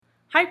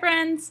Hi,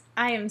 friends!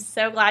 I am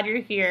so glad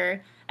you're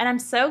here, and I'm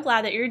so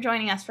glad that you're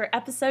joining us for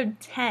episode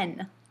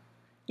 10.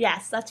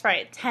 Yes, that's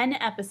right, 10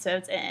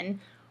 episodes in,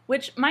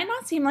 which might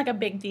not seem like a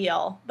big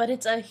deal, but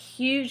it's a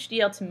huge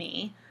deal to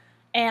me,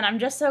 and I'm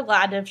just so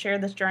glad to have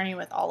shared this journey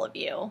with all of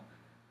you.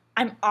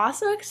 I'm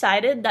also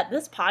excited that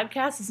this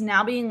podcast is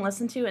now being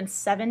listened to in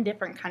 7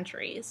 different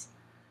countries.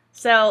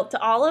 So, to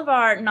all of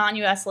our non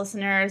US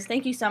listeners,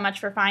 thank you so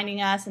much for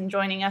finding us and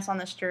joining us on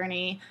this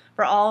journey.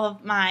 For all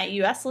of my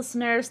US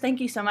listeners,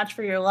 thank you so much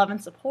for your love and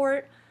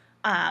support.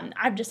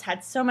 I've just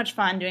had so much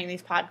fun doing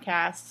these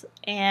podcasts,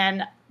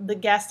 and the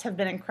guests have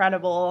been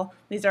incredible.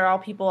 These are all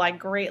people I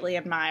greatly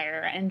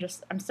admire, and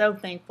just I'm so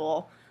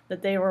thankful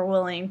that they were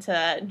willing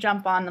to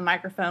jump on the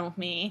microphone with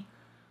me.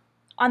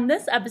 On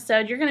this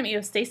episode, you're going to meet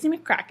with Stacey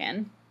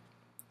McCracken.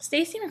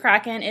 Stacey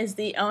McCracken is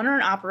the owner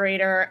and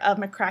operator of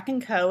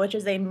McCracken Co., which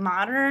is a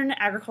modern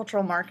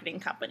agricultural marketing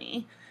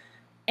company.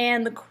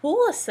 And the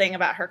coolest thing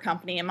about her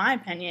company, in my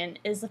opinion,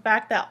 is the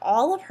fact that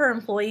all of her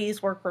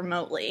employees work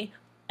remotely,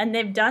 and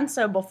they've done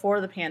so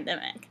before the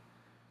pandemic.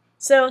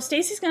 So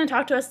Stacey's going to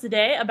talk to us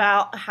today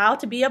about how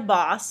to be a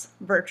boss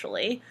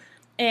virtually,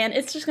 and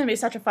it's just going to be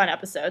such a fun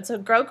episode. So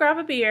go grab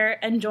a beer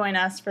and join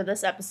us for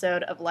this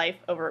episode of Life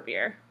Over a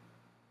Beer.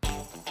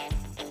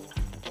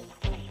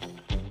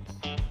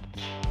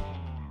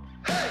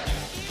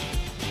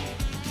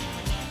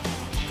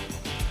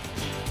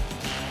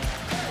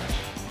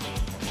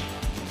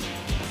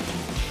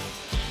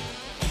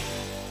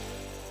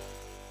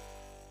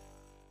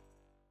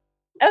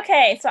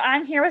 Okay, so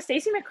I'm here with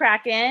Stacey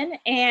McCracken,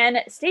 and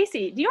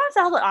Stacey, do you want to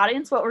tell the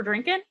audience what we're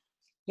drinking?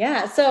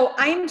 Yeah, so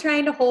I'm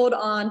trying to hold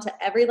on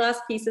to every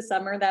last piece of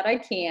summer that I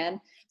can.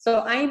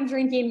 So I'm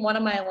drinking one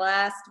of my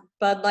last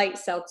Bud Light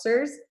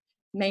seltzers.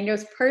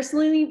 Mango's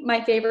personally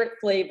my favorite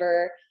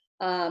flavor,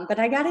 but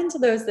I got into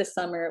those this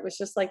summer. It was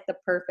just like the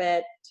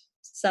perfect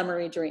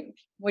summery drink.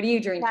 What are you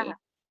drinking? Yeah.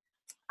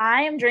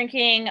 I am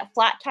drinking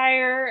Flat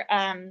Tire.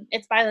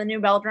 It's by the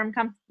New Belgium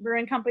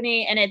Brewing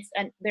Company, and it's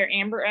their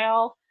amber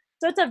ale.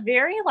 So it's a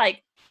very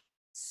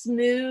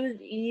smooth,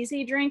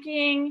 easy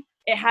drinking.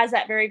 It has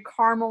that very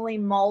caramely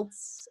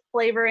malts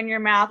flavor in your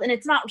mouth, and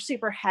it's not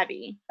super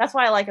heavy. That's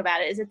what I like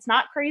about it. Is it's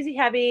not crazy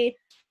heavy.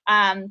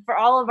 For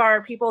all of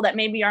our people that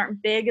maybe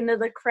aren't big into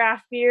the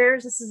craft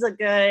beers, this is a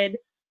good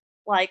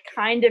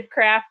kind of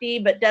crafty,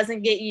 but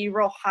doesn't get you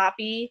real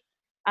hoppy.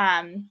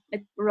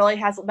 It really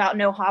has about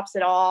no hops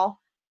at all.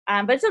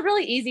 But it's a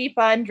really easy,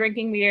 fun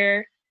drinking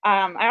beer.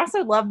 I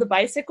also love the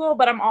bicycle,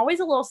 but I'm always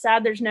a little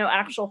sad there's no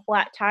actual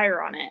flat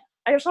tire on it.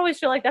 I just always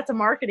feel like that's a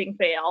marketing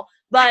fail.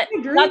 But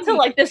not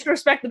to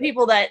disrespect the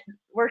people that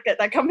work at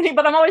that company,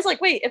 but I'm always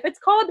like, wait, if it's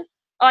called,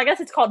 I guess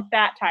it's called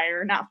Fat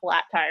Tire, not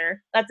Flat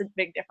Tire. That's a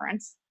big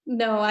difference.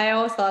 No, I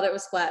always thought it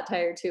was Flat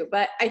Tire too,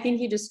 but I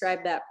think you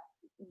described that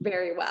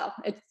very well.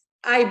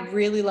 I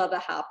really love a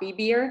hoppy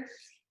beer,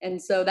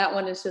 and so that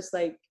one is just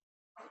like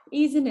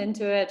easing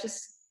into it,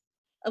 just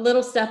a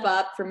little step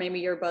up from maybe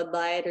your Bud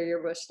Light or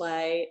your Busch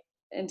Light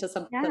into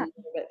something a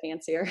little bit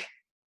fancier.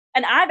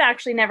 And I've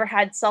actually never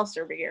had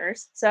seltzer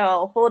beers,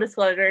 so full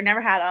disclosure, never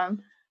had them.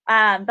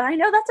 But I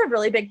know that's a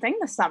really big thing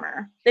this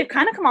summer. They've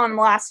kind of come on in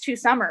the last 2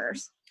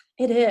 summers.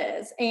 It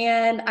is.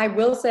 And I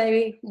will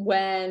say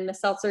when the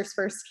seltzers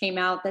first came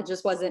out, that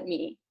just wasn't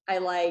me. I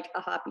like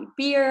a hoppy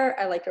beer.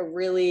 I like a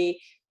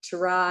really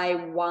dry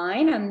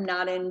wine. I'm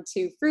not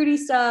into fruity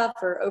stuff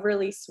or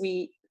overly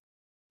sweet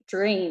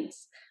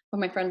drinks. But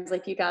my friend's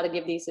like, you got to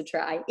give these a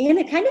try. And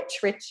it kind of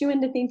tricks you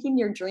into thinking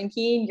you're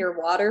drinking your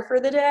water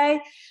for the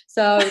day.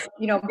 So,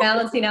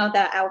 balancing out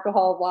that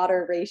alcohol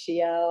water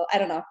ratio. I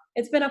don't know.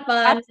 It's been a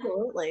fun,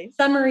 absolutely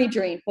summery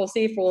drink. We'll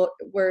see if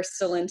we're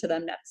still into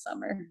them next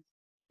summer.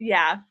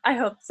 Yeah, I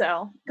hope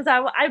so. Because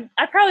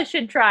I probably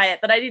should try it,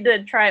 but I need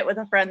to try it with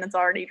a friend that's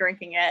already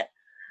drinking it.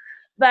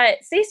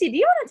 But Stacey, do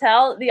you want to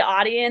tell the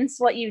audience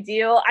what you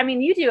do? I mean,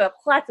 you do a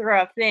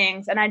plethora of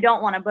things, and I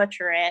don't want to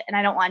butcher it, and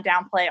I don't want to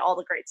downplay all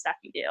the great stuff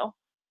you do.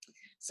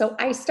 So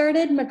I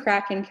started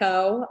McCracken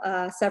Co.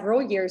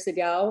 Several years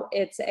ago.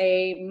 It's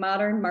a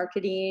modern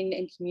marketing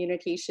and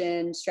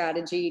communication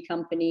strategy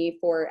company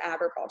for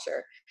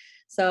agriculture.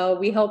 So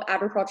we help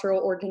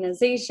agricultural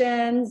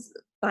organizations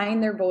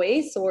find their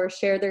voice or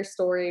share their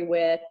story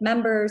with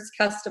members,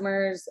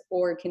 customers,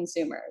 or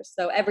consumers.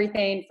 So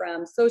everything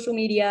from social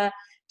media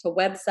to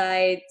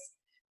websites,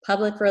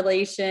 public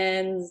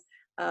relations,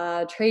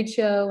 trade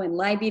show and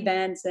live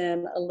events,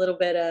 and a little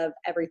bit of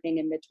everything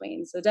in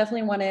between. So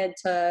definitely wanted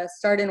to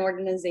start an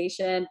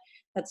organization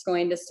that's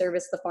going to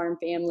service the farm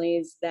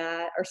families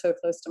that are so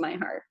close to my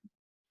heart.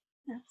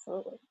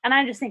 Absolutely. And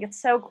I just think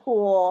it's so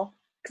cool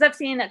because I've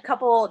seen a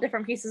couple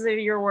different pieces of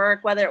your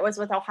work, whether it was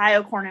with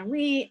Ohio Corn and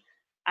Wheat.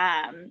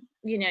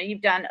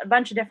 You've done a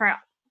bunch of different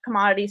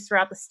commodities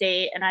throughout the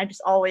state, and I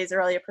just always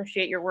really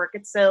appreciate your work.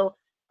 It's so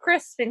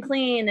crisp and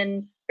clean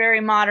and very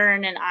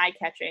modern and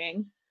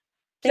eye-catching.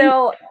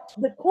 So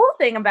the cool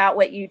thing about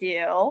what you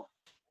do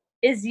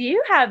is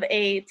you have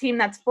a team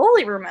that's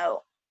fully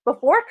remote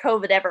before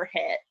COVID ever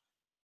hit.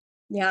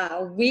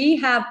 Yeah, we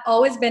have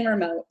always been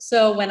remote.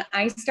 So when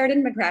I started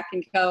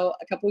McCracken Co.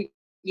 a couple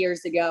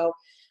years ago.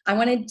 I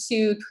wanted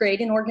to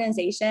create an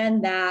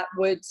organization that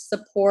would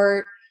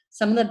support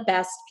some of the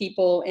best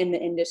people in the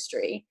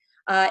industry.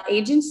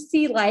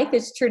 Agency life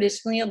is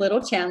traditionally a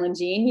little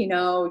challenging. You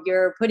know,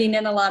 you're putting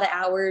in a lot of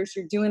hours,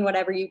 you're doing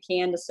whatever you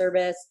can to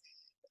service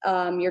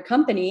your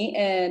company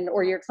and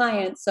or your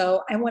clients.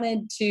 So I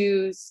wanted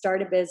to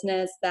start a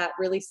business that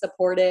really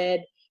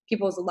supported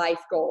people's life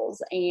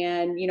goals,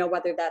 and you know,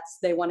 whether that's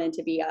they wanted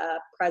to be a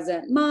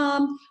present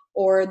mom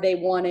or they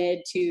wanted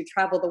to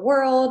travel the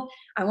world,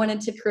 I wanted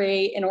to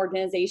create an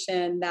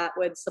organization that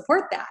would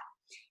support that.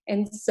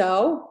 And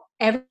so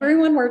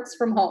everyone works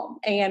from home,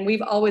 and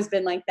we've always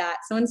been like that.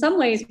 So in some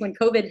ways, when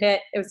COVID hit,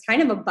 it was kind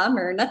of a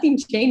bummer. Nothing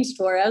changed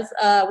for us.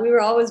 We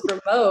were always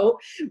remote.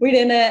 We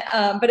didn't,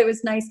 but it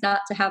was nice not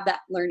to have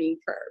that learning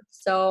curve.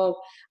 So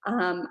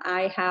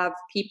I have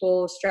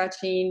people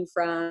stretching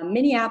from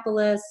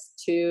Minneapolis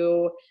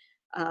to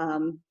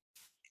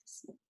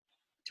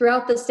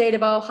throughout the state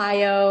of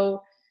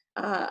Ohio,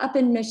 up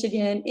in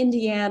Michigan,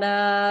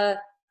 Indiana,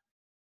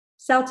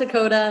 South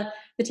Dakota.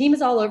 The team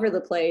is all over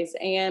the place,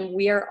 and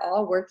we are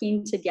all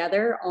working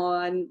together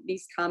on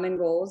these common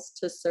goals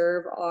to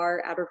serve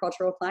our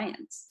agricultural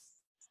clients.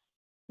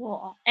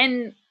 Cool.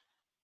 And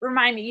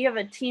remind me, you have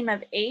a team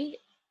of 8?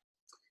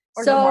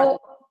 So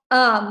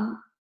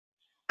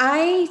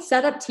I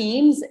set up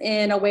teams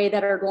in a way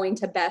that are going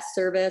to best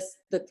service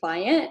the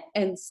client.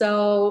 And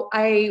so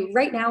I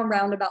right now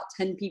round about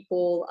 10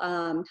 people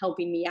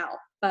helping me out.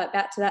 But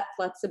back to that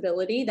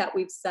flexibility that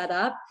we've set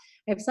up,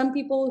 I have some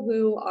people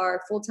who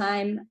are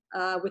full-time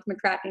with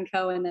McCracken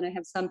Co. And then I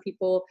have some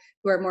people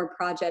who are more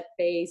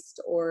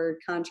project-based or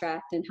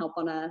contract and help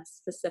on a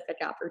specific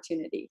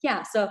opportunity.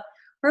 Yeah, so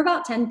we're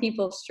about 10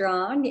 people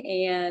strong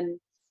and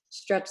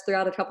stretched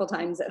throughout a couple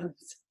time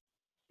zones.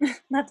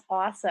 That's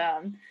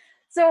awesome.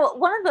 So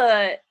one of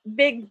the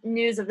big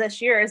news of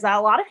this year is that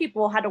a lot of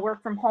people had to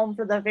work from home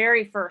for the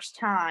very first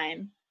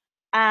time.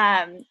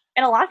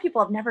 And a lot of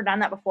people have never done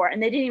that before,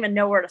 and they didn't even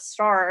know where to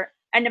start.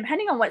 And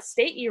depending on what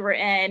state you were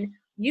in,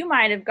 you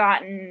might have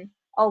gotten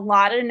a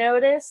lot of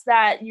notice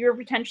that you're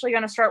potentially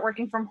going to start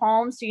working from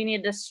home. So you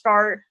need to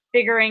start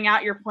figuring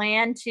out your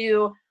plan.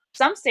 To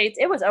some states,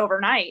 it was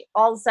overnight.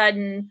 All of a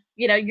sudden,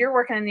 you know, you're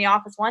working in the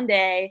office one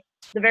day,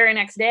 the very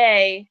next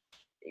day,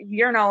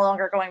 you're no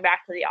longer going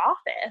back to the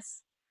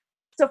office.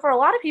 So for a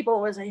lot of people,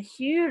 it was a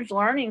huge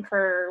learning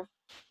curve,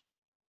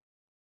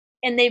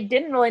 and they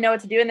didn't really know what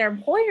to do, and their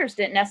employers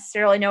didn't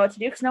necessarily know what to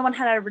do because no one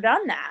had ever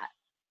done that.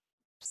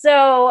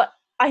 So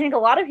I think a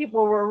lot of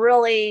people were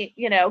really,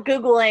 you know,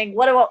 Googling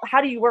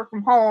how do you work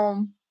from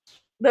home,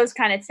 those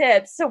kind of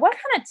tips. So what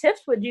kind of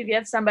tips would you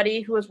give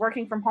somebody who was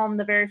working from home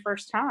the very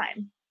first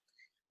time?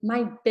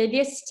 My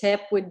biggest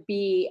tip would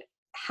be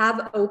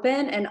have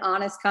open and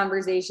honest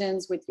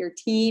conversations with your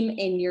team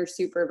and your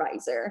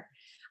supervisor.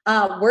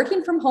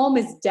 Working from home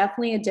is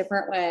definitely a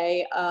different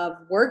way of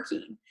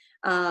working.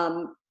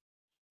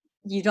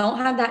 You don't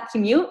have that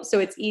commute, so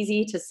it's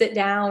easy to sit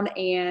down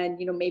and,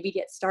 you know, maybe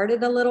get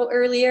started a little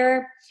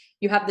earlier.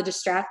 You have the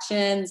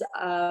distractions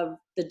of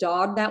the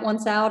dog that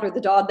wants out, or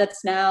the dog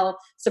that's now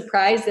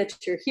surprised that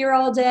you're here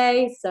all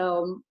day.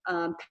 So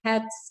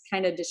pets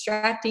kind of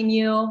distracting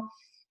you.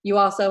 You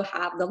also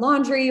have the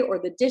laundry or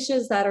the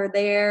dishes that are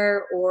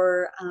there,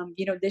 or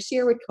you know, this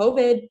year with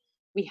COVID,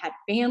 we had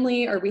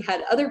family or we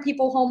had other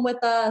people home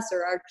with us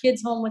or our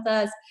kids home with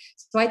us.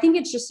 So I think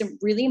it's just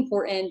really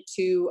important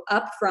to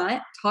upfront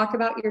talk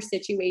about your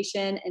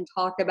situation and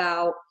talk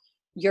about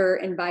your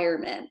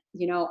environment.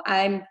 You know,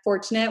 I'm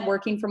fortunate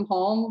working from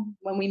home.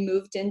 When we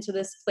moved into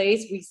this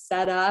place, we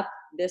set up,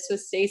 this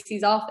was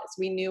Stacy's office.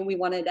 We knew we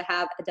wanted to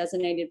have a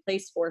designated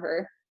place for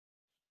her.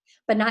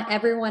 But not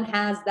everyone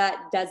has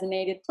that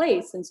designated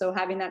place. And so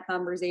having that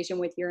conversation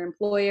with your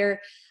employer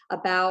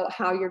about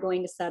how you're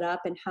going to set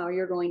up and how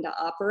you're going to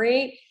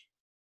operate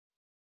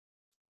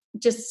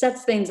just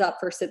sets things up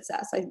for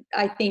success.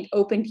 I think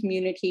open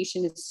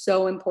communication is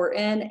so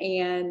important,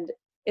 and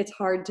it's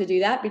hard to do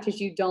that because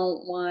you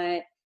don't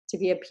want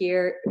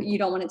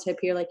it to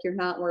appear like you're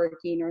not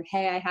working, or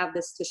hey, I have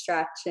this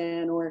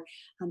distraction, or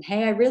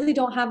hey, I really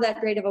don't have that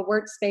great of a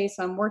workspace,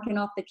 so I'm working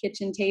off the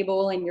kitchen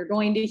table, and you're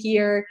going to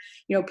hear,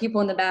 you know,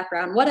 people in the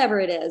background, whatever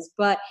it is.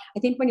 But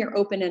I think when you're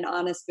open and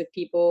honest with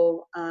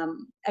people,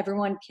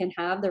 everyone can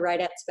have the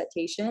right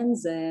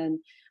expectations. And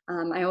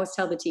I always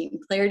tell the team,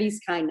 clarity is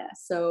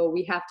kindness. So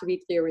we have to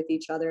be clear with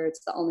each other.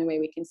 It's the only way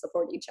we can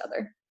support each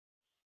other.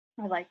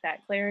 I like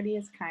that. Clarity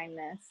is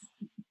kindness.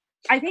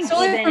 I think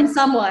from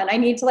someone, I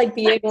need to like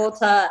be able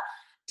to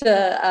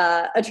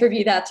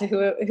attribute that to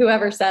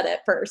whoever said it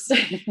first.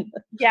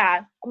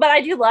 Yeah, but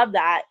I do love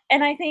that.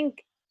 And I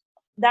think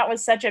that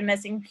was such a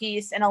missing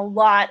piece in a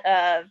lot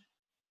of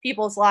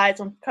people's lives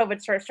when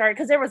COVID started,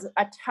 because there was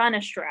a ton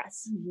of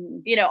stress. Mm-hmm.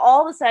 You know,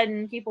 all of a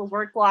sudden people's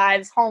work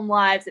lives, home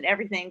lives, and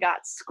everything got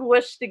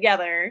squished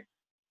together.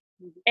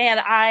 Mm-hmm. And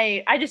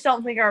I just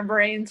don't think our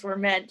brains were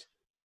meant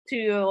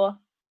to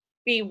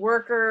be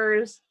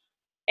workers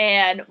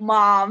and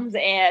moms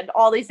and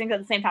all these things at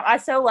the same time. I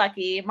was so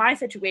lucky. My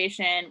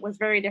situation was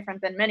very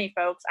different than many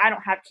folks. I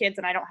don't have kids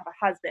and I don't have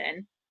a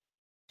husband.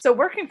 So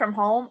working from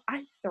home,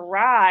 I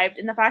thrived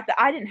in the fact that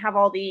I didn't have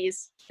all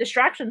these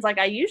distractions like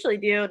I usually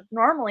do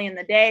normally in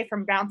the day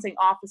from bouncing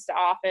office to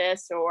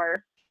office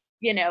or,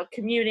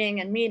 commuting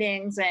and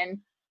meetings and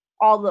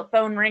all the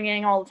phone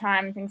ringing all the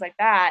time and things like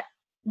that.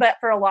 But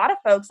for a lot of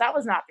folks, that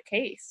was not the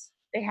case.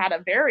 They had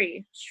a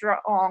very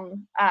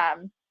strong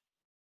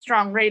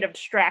rate of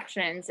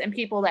distractions and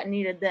people that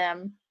needed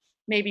them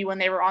maybe when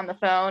they were on the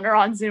phone or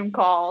on Zoom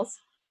calls.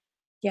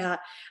 Yeah,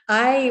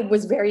 I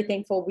was very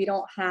thankful we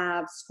don't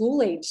have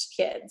school-aged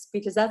kids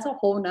because that's a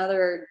whole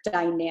nother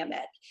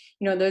dynamic.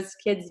 Those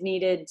kids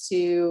needed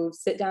to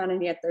sit down and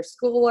get their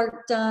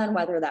schoolwork done,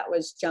 whether that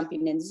was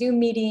jumping in Zoom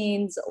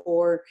meetings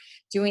or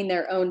doing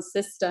their own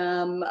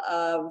system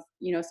of,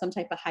 some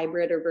type of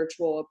hybrid or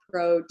virtual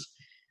approach.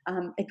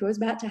 It goes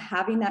back to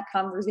having that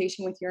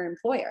conversation with your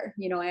employer.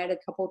 I had a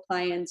couple of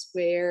clients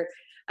where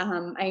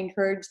I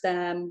encouraged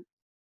them,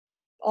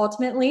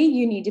 ultimately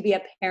you need to be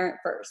a parent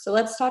first. So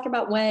let's talk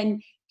about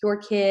when your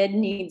kid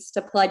needs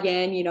to plug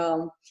in,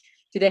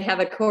 do they have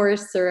a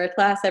course or a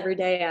class every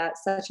day at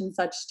such and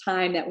such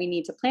time that we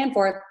need to plan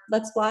for?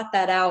 Let's block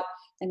that out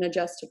and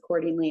adjust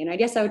accordingly. And I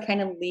guess that would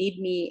kind of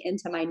lead me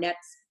into my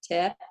next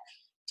tip.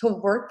 To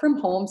work from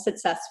home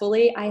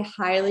successfully, I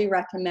highly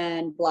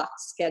recommend block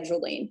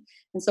scheduling.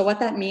 And so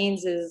what that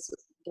means is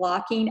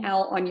blocking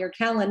out on your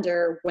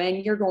calendar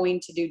when you're going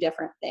to do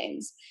different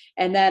things.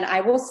 And then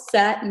I will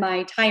set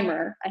my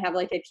timer. I have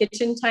like a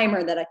kitchen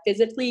timer that I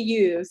physically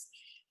use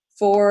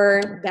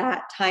for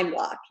that time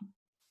block.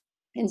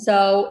 And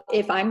so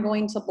if I'm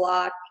going to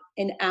block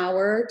an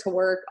hour to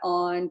work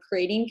on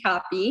creating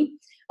copy,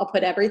 I'll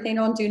put everything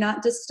on do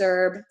not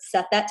disturb,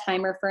 set that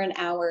timer for an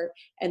hour,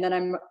 and then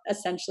I'm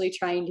essentially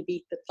trying to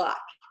beat the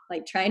clock,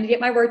 like trying to get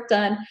my work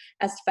done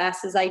as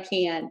fast as I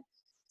can.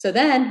 So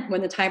then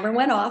when the timer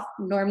went off,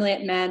 normally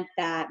it meant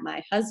that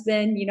my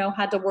husband,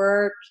 had to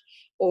work,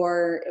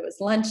 or it was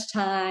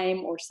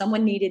lunchtime, or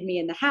someone needed me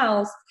in the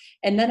house.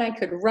 And then I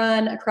could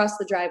run across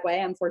the driveway.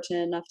 I'm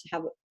fortunate enough to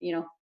have,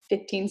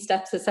 15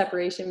 steps of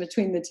separation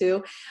between the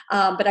two.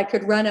 But I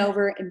could run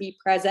over and be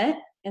present.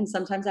 And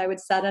sometimes I would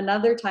set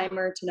another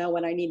timer to know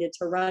when I needed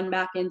to run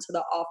back into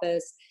the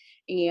office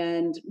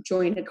and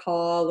join a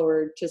call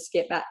or just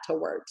get back to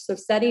work. So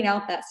setting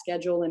out that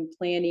schedule and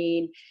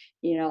planning,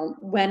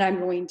 when I'm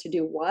going to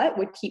do what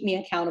would keep me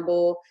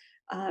accountable,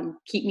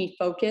 keep me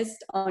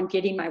focused on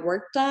getting my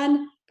work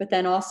done, but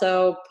then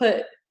also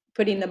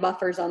putting the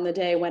buffers on the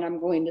day when I'm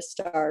going to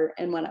start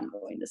and when I'm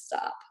going to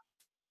stop.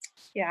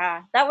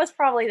 Yeah, that was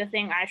probably the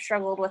thing I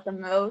struggled with the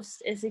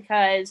most is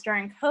because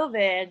during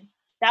COVID,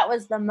 that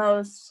was the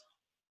most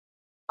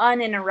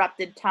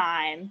uninterrupted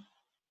time.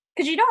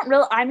 Because you don't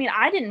really, I mean,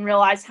 I didn't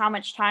realize how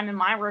much time in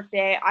my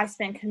workday I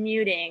spent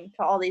commuting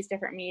to all these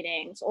different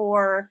meetings,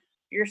 or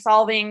you're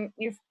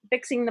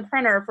fixing the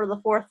printer for the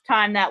fourth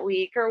time that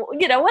week, or,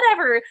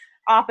 whatever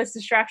office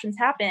distractions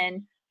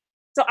happen.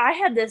 So I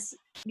had this,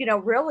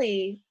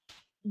 really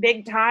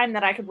big time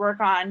that I could work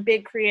on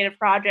big creative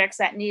projects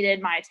that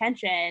needed my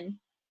attention.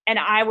 And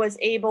I was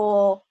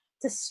able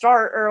to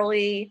start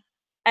early.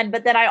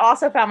 But then I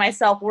also found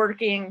myself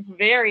working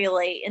very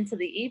late into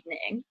the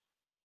evening.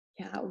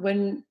 Yeah,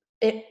 when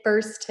it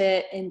first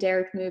hit and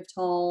Derek moved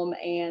home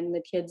and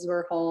the kids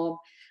were home,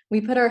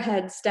 we put our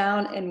heads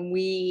down and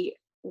we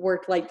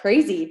worked like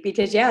crazy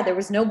because, yeah, there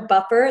was no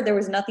buffer. There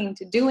was nothing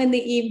to do in the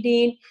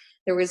evening.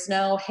 There was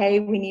no,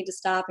 hey, we need to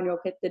stop and go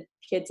pick the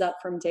kids up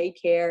from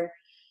daycare.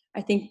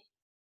 I think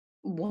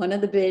one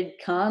of the big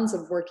cons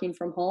of working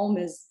from home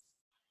is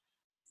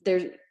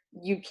there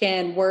you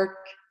can work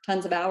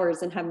tons of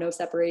hours and have no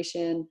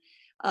separation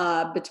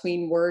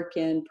between work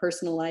and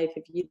personal life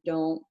if you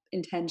don't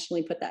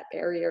intentionally put that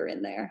barrier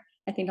in there.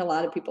 I think a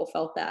lot of people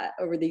felt that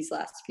over these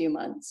last few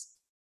months.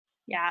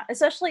 Yeah,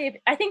 especially if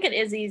I think it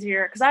is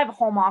easier because I have a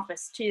home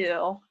office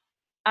too.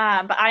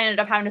 But I ended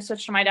up having to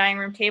switch to my dining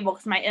room table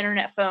because my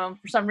internet phone,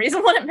 for some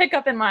reason, wouldn't pick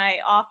up in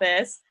my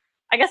office.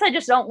 I guess I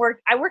just don't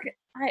work.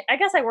 I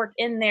guess I work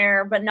in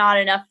there, but not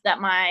enough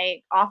that my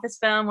office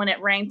phone, when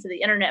it rang to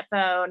the internet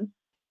phone,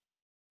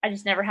 I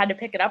just never had to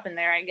pick it up in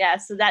there, I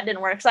guess. So that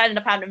didn't work. So I ended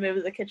up having to move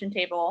to the kitchen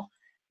table.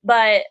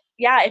 But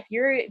yeah, if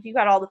you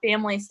got all the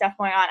family stuff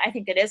going on, I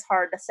think it is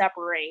hard to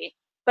separate.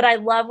 But I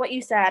love what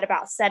you said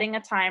about setting a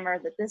timer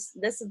that this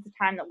is the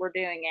time that we're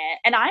doing it.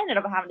 And I ended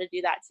up having to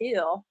do that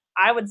too.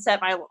 I would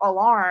set my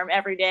alarm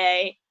every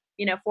day,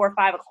 4 or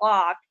 5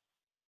 o'clock.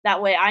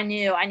 That way I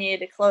knew I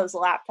needed to close the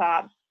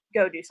laptop,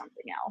 go do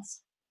something else.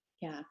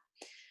 Yeah.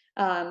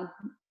 Um,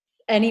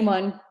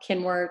 Anyone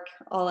can work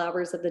all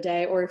hours of the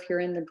day, or if you're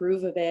in the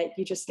groove of it,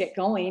 you just get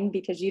going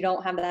because you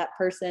don't have that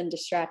person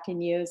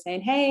distracting you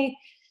saying, hey,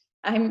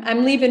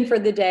 I'm leaving for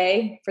the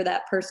day, for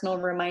that personal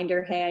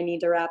reminder, hey, I need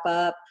to wrap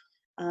up.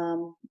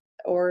 Um,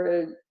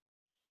 or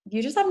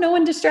you just have no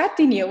one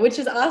distracting you, which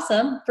is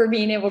awesome for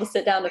being able to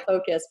sit down to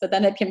focus, but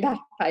then it can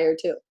backfire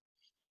too.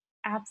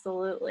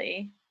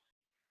 Absolutely.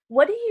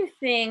 What do you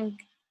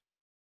think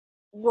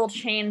will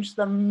change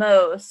the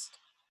most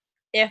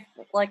if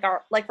like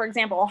for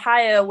example,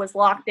 Ohio was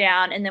locked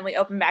down and then we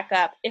open back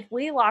up. If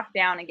we lock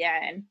down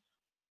again,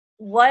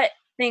 what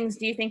things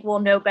do you think we'll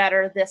know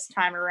better this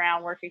time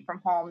around working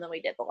from home than we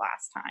did the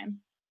last time?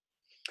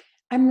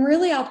 I'm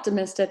really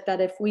optimistic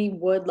that if we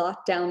would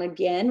lock down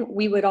again,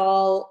 we would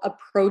all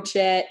approach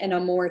it in a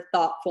more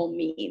thoughtful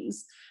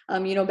means.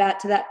 Back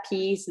to that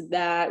piece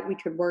that we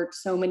could work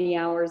so many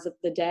hours of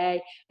the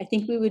day. I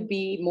think we would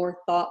be more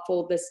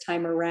thoughtful this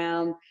time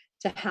around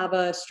to have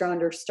a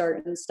stronger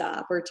start and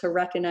stop, or to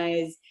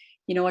recognize,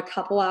 a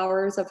couple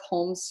hours of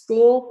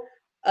homeschooling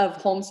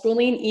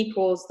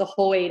equals the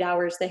whole 8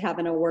 hours they have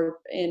in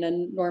a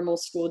normal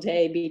school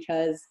day,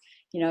 because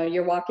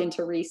you're walking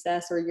to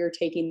recess or you're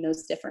taking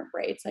those different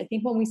breaks. I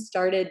think when we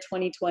started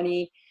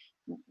 2020,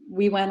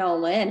 we went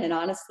all in, and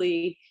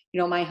honestly,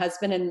 my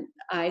husband and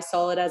I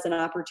saw it as an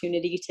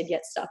opportunity to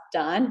get stuff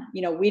done.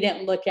 We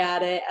didn't look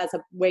at it as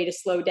a way to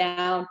slow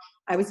down.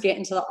 I was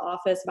getting to the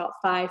office about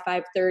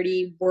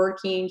 5:30,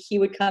 working. He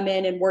would come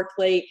in and work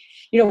late.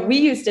 We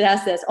used it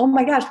as this, oh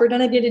my gosh, we're going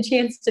to get a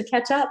chance to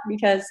catch up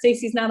because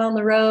Stacy's not on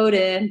the road,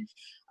 and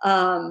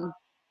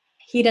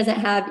he doesn't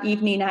have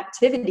evening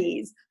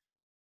activities.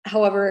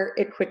 However,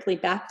 it quickly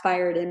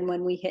backfired. And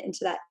when we hit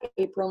into that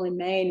April and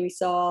May, and we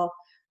saw,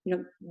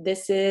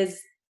 this is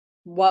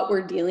what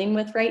we're dealing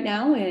with right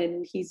now,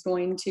 and he's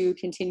going to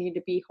continue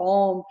to be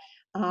home,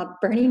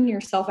 burning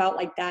yourself out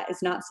like that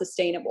is not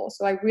sustainable.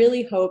 So I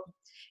really hope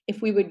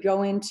if we would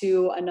go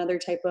into another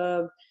type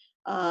of,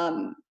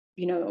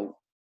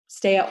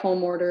 stay at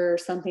home order or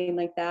something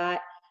like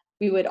that,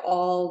 we would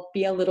all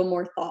be a little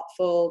more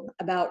thoughtful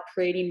about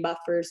creating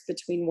buffers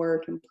between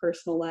work and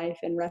personal life,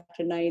 and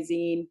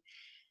recognizing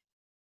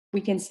we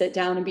can sit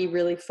down and be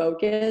really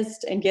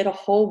focused and get a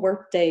whole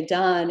work day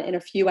done in a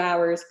few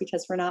hours,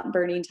 because we're not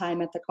burning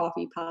time at the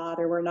coffee pot,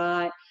 or we're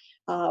not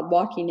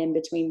walking in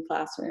between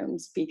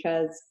classrooms,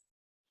 because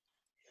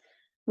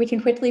we can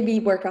quickly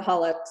be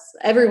workaholics.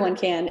 Everyone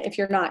can if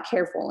you're not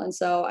careful. And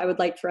so I would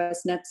like for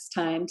us next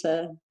time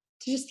to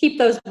just keep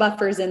those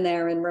buffers in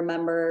there, and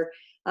remember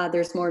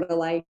there's more to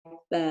life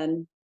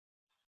than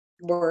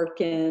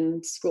work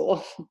and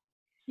school.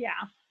 Yeah.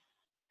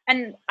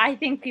 And I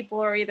think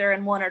people are either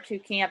in one or two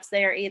camps.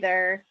 They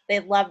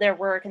love their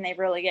work and they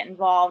really get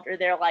involved, or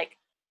they're like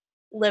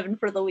living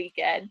for the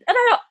weekend. And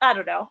I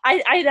don't know.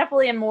 I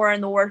definitely am more in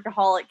the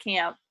workaholic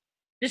camp,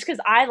 just because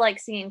I like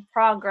seeing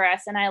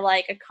progress and I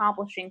like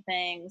accomplishing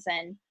things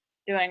and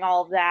doing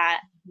all of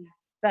that.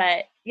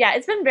 But yeah,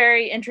 it's been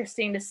very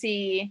interesting to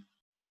see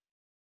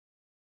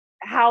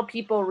how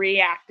people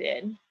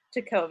reacted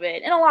to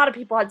COVID. And a lot of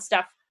people had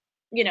stuff,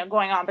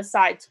 going on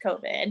besides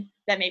COVID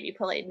that maybe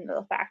played into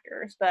the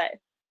factors. But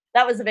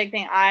that was a big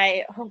thing.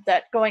 I hope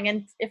that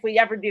if we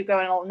ever do go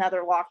in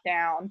another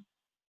lockdown,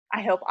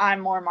 I hope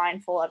I'm more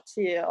mindful of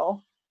too.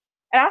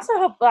 And I also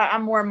hope that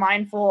I'm more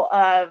mindful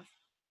of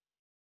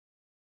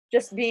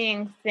just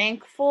being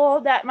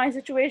thankful that my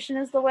situation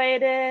is the way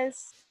it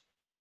is.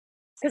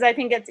 Because I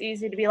think it's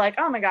easy to be like,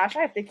 oh my gosh,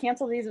 I have to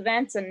cancel these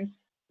events and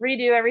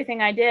redo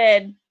everything I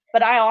did.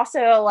 But I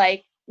also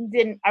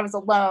I was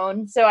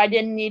alone, so I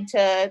didn't need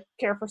to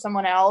care for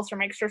someone else or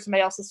make sure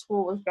somebody else's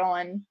school was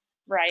going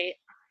right.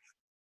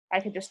 I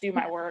could just do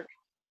my work.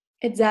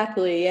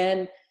 Exactly.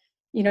 And,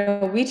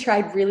 we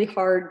tried really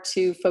hard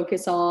to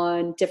focus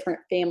on different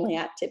family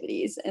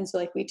activities. And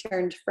so we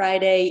turned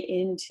Friday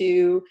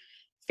into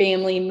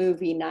family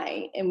movie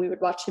night, and we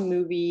would watch a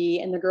movie,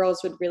 and the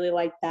girls would really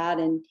like that.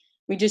 And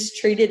we just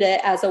treated it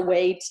as a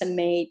way to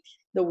make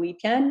the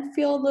weekend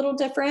feel a little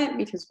different,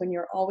 because when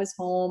you're always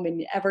home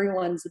and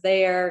everyone's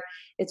there,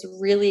 it's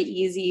really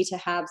easy to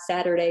have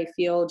Saturday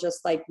feel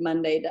just like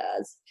Monday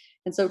does.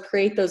 And so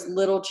create those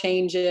little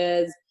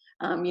changes.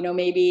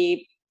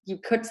 Maybe you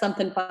cook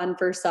something fun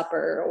for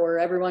supper, or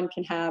everyone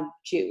can have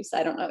juice.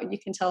 I don't know. You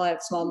can tell I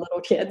have small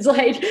little kids.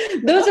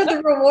 Those are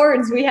the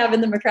rewards we have in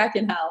the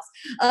McCracken house.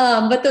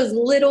 But those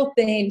little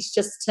things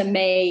just to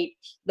make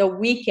the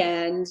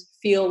weekend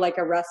feel like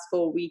a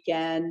restful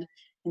weekend,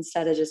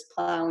 instead of just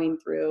plowing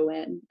through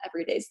and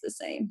every day's the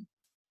same.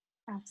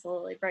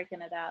 Absolutely,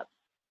 breaking it up.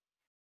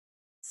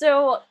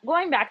 So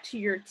going back to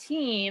your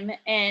team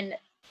and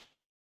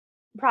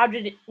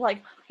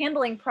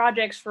handling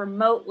projects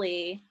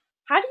remotely,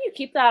 how do you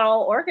keep that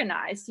all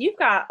organized? You've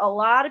got a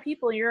lot of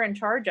people you're in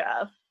charge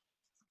of.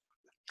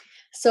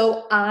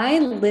 So I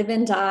live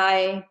and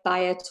die by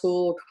a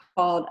tool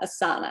called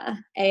Asana,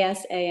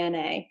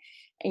 ASANA.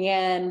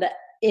 And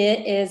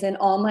it is an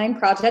online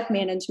project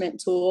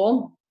management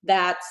tool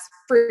that's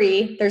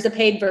free. There's a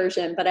paid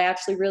version, but I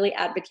actually really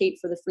advocate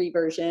for the free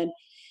version.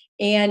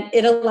 And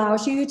it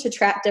allows you to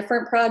track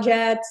different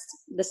projects,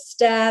 the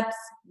steps,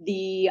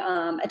 the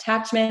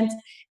attachments,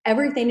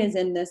 everything is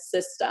in this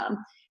system.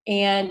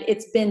 And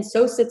it's been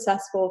so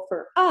successful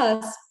for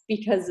us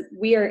because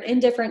we are in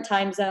different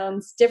time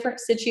zones, different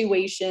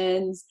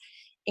situations,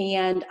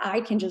 and I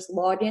can just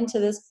log into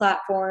this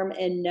platform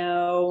and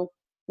know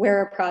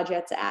where a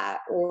project's at,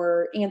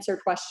 or answer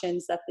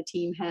questions that the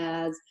team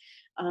has,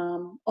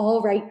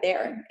 all right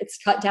there. It's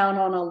cut down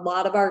on a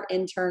lot of our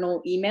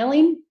internal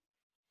emailing.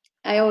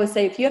 I always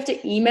say, if you have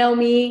to email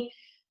me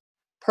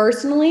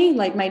personally,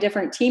 like my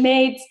different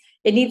teammates,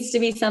 it needs to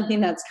be something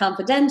that's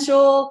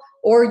confidential,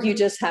 or you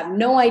just have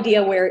no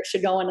idea where it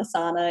should go in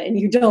Asana and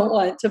you don't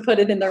want to put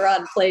it in the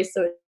wrong place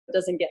so it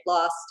doesn't get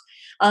lost.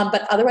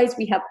 But otherwise,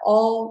 we have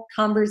all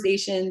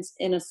conversations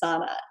in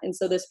Asana. And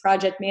so this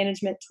project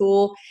management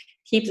tool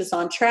keeps us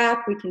on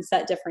track. We can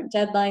set different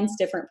deadlines,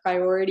 different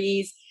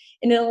priorities,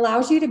 and it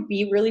allows you to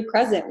be really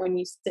present when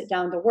you sit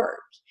down to work.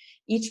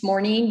 Each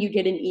morning you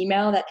get an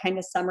email that kind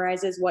of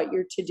summarizes what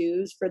your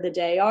to-dos for the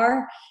day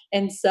are.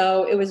 And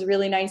so it was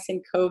really nice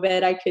in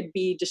COVID. I could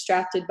be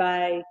distracted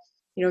by,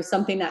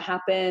 something that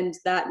happened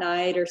that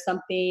night or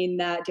something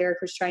that Derek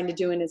was trying to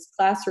do in his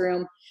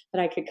classroom, but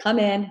I could come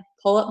in,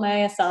 pull up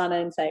my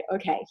Asana and say,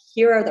 okay,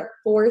 here are the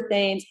 4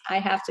 things I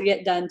have to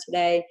get done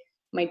today.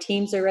 My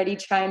team's already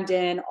chimed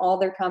in, all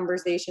their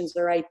conversations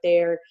are right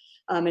there.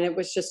 And it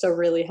was just a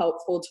really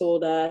helpful tool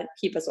to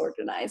keep us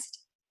organized.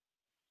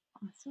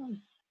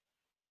 Awesome.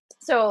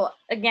 So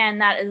again,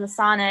 that is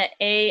Asana,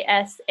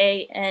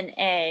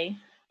 Asana,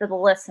 for the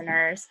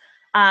listeners.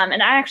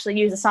 And I actually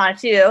use Asana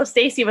too.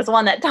 Stacy was the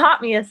one that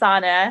taught me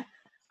Asana.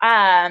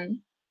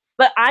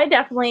 But I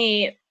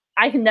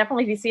can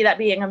definitely see that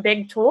being a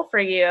big tool for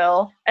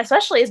you,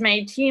 especially as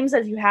many teams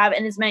as you have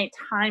in as many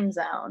time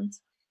zones.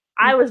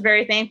 I was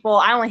very thankful.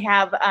 I only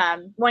have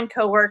one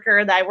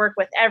coworker that I work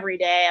with every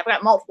day. I've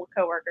got multiple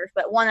coworkers,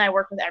 but one I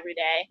work with every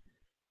day.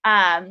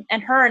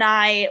 And her and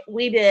I,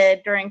 we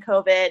did during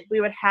COVID,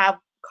 we would have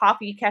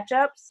coffee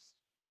catch-ups.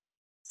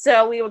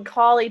 So we would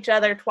call each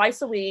other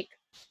twice a week,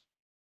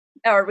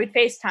 or we'd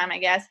FaceTime, I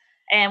guess,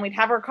 and we'd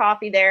have our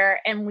coffee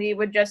there, and we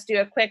would just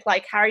do a quick,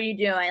 like, how are you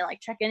doing?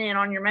 Like, checking in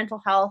on your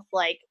mental health,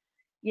 like,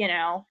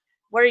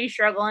 what are you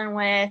struggling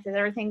with? Is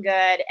everything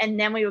good? And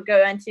then we would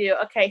go into,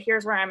 okay,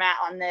 here's where I'm at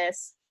on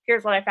this.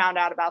 Here's what I found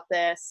out about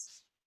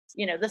this.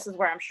 This is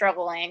where I'm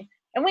struggling.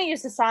 And we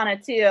use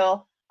Asana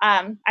too.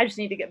 I just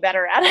need to get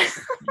better at it.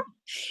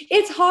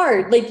 It's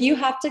hard. Like, you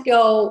have to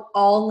go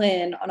all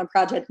in on a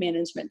project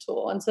management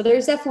tool. And so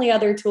there's definitely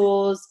other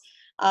tools,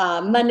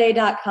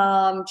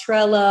 Monday.com,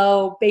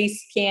 Trello,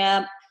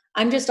 Basecamp.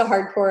 I'm just a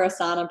hardcore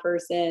Asana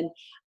person.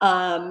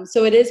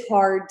 So it is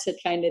hard to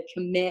kind of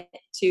commit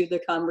to the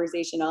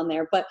conversation on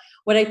there. But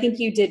what I think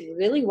you did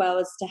really well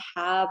is to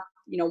have,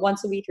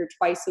 once a week or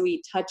twice a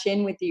week, touch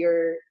in with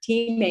your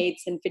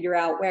teammates and figure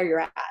out where you're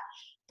at.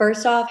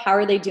 First off, how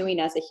are they doing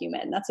as a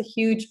human? That's a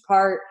huge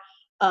part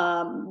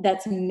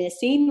that's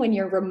missing when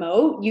you're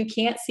remote. You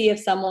can't see if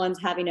someone's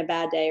having a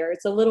bad day, or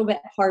it's a little bit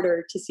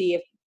harder to see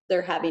if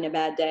they're having a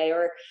bad day,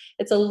 or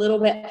it's a little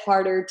bit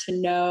harder to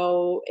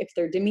know if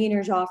their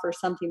demeanor's off or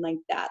something like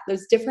that.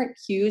 Those different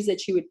cues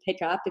that you would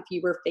pick up if you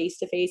were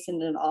face-to-face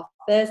in an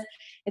office,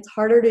 it's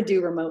harder to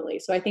do remotely.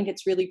 So I think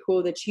it's really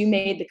cool that you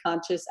made the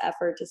conscious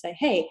effort to say,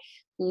 hey,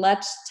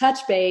 let's touch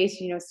base,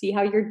 see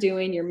how you're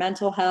doing, your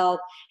mental health,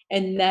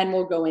 and then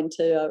we'll go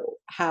into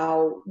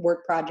how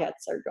work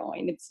projects are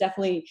going. It's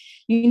definitely,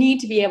 you need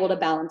to be able to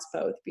balance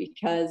both,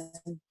 because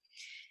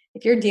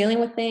if you're dealing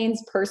with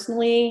things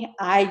personally,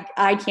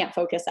 I can't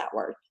focus at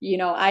work.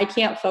 I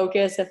can't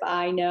focus if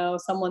I know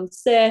someone's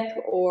sick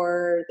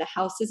or the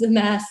house is a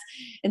mess.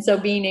 And so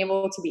being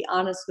able to be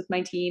honest with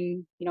my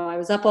team, I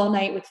was up all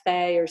night with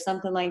Faye or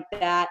something like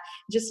that,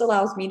 just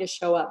allows me to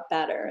show up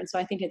better. And so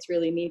I think it's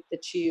really neat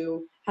that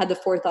you had the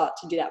forethought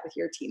to do that with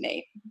your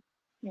teammate.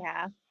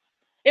 Yeah.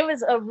 It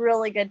was a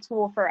really good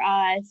tool for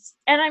us.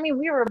 And I mean,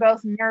 we were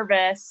both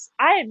nervous.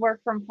 I had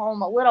worked from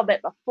home a little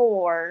bit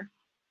before,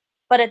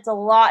 but it's a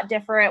lot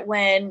different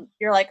when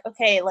you're like,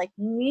 okay, like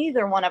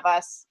neither one of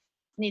us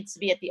needs to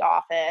be at the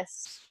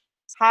office.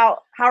 How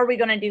are we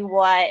going to do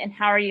what? And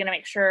how are you going to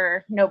make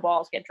sure no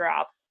balls get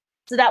dropped?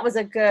 So that was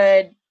a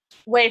good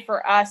way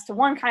for us to,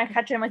 one, kind of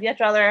catch in with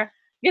each other,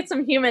 get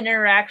some human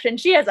interaction.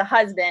 She has a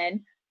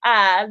husband.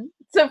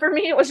 So for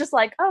me, it was just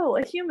like, oh,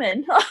 a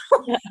human.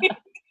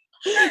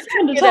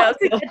 To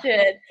catch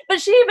it.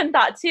 But she even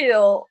thought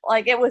too,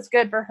 like it was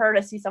good for her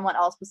to see someone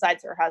else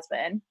besides her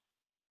husband.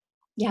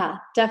 Yeah,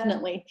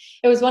 definitely.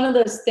 It was one of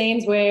those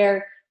things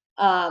where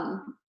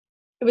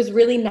it was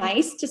really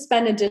nice to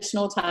spend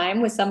additional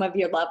time with some of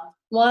your loved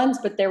ones,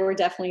 but there were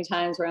definitely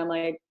times where I'm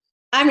like,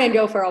 I'm going to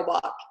go for a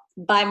walk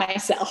by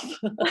myself.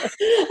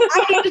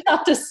 I need to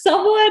talk to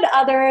someone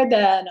other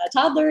than a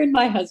toddler and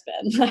my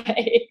husband.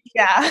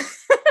 Yeah.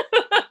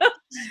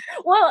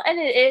 Well, and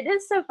it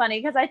is so funny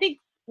because I think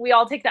we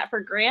all take that for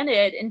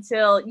granted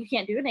until you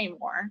can't do it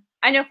anymore.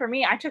 I know for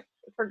me, I took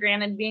for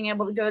granted being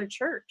able to go to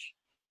church.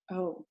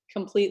 Oh,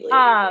 completely.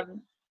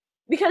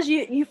 Because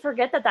you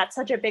forget that that's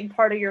such a big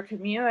part of your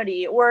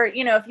community, or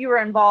if you were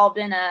involved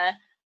in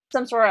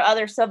some sort of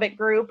other civic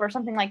group or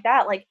something like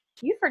that, like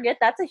you forget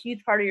that's a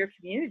huge part of your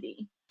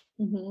community.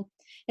 Mm-hmm.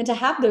 And to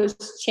have those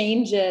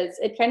changes,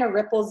 it kind of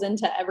ripples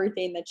into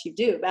everything that you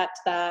do. Back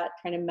to that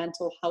kind of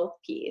mental health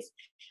piece.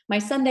 My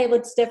Sunday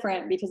looks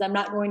different because I'm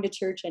not going to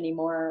church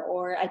anymore,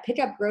 or I pick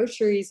up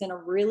groceries in a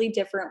really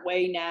different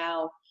way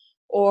now,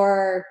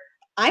 or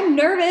I'm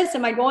nervous.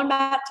 Am I going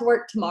back to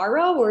work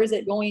tomorrow, or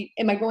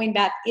am I going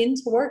back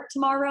into work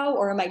tomorrow,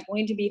 or am I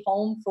going to be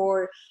home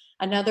for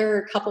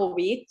another couple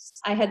weeks?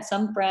 I had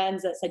some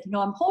friends that said,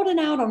 I'm holding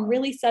out. I'm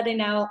really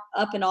setting out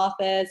up an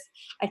office.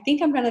 I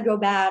think I'm going to go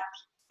back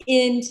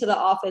into the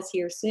office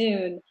here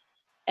soon.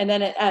 And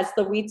then as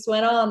the weeks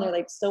went on, they're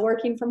like still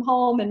working from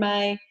home in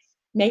my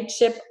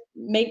makeshift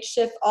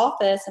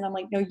office. And I'm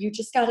like, no, you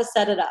just got to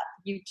set it up.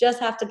 You just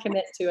have to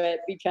commit to it,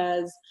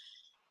 because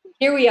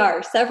here we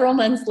are several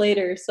months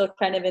later, still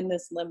kind of in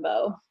this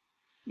limbo.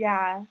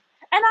 Yeah. And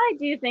I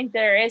do think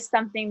there is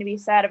something to be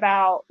said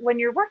about when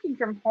you're working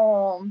from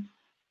home.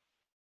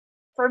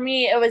 For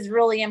me, it was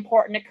really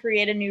important to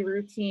create a new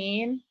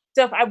routine.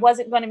 So if I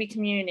wasn't going to be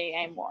commuting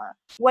anymore,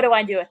 what do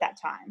I do at that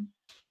time?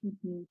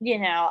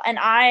 Mm-hmm. And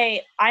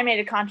I made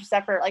a conscious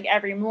effort like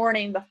every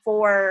morning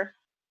before,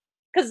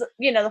 because,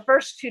 the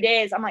first 2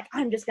 days, I'm like,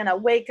 I'm just going to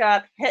wake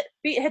up, hit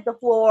the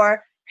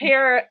floor,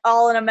 hair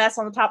all in a mess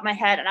on the top of my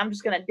head, and I'm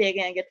just going to dig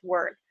in and get to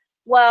work.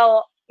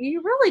 Well,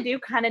 you really do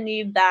kind of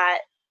need that.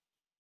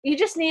 You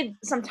just need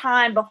some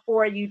time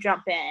before you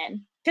jump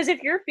in. Because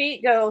if your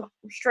feet go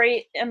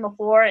straight in the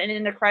floor and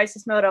into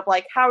crisis mode of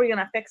like, how are we going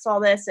to fix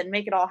all this and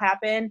make it all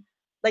happen?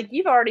 Like,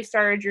 you've already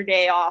started your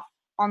day off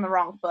on the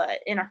wrong foot,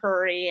 in a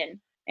hurry and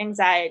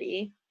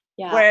anxiety.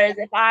 Yeah. Whereas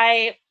if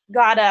I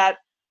got up,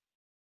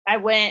 I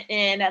went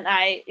in and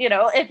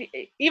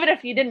even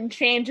if you didn't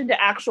change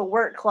into actual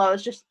work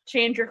clothes, just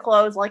change your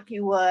clothes like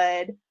you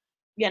would,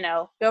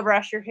 go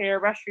brush your hair,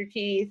 brush your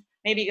teeth,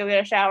 maybe go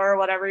get a shower,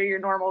 whatever your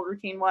normal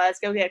routine was,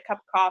 go get a cup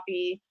of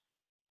coffee.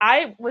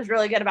 I was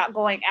really good about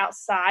going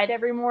outside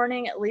every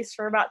morning, at least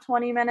for about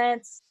 20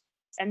 minutes,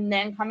 and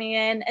then coming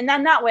in. And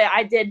then that way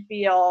I did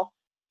feel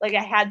like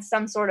I had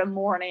some sort of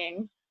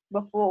morning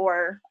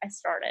before I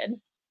started.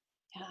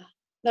 Yeah.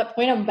 That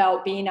point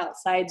about being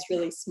outside is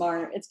really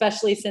smart,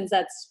 especially since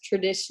that's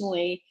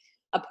traditionally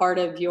a part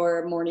of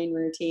your morning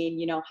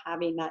routine,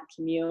 having that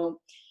commute.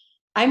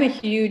 I'm a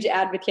huge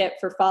advocate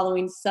for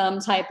following some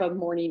type of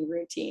morning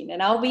routine.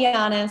 And I'll be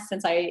honest,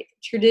 since I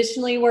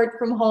traditionally worked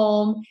from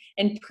home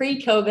and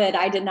pre-COVID,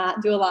 I did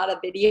not do a lot of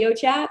video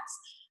chats.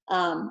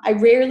 I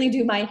rarely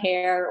do my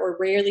hair or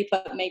rarely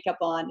put makeup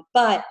on,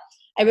 but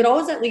I would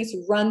always at least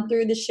run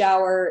through the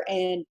shower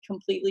and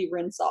completely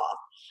rinse off.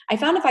 I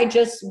found if I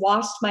just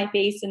washed my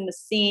face in the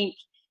sink,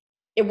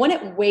 it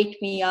wouldn't wake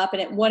me up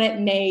and it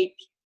wouldn't make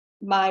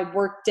my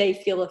workday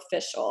feel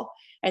official.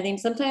 I think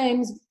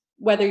sometimes,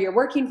 whether you're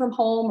working from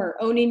home or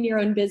owning your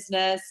own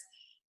business,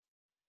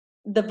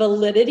 the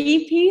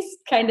validity piece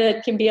kind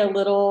of can be a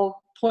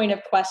little point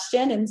of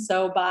question. And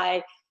so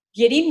by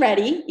getting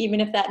ready, even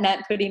if that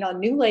meant putting on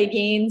new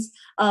leggings,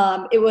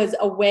 it was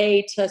a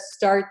way to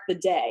start the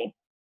day.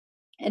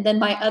 And then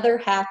my other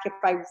hack, if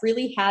I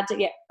really had to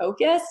get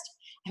focused,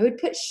 I would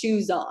put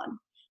shoes on.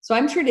 So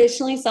I'm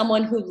traditionally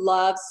someone who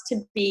loves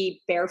to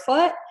be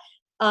barefoot,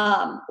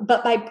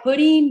 but by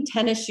putting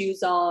tennis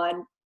shoes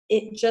on,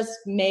 it just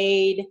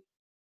made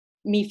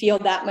me feel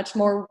that much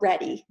more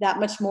ready, that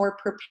much more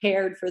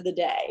prepared for the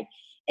day.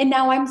 And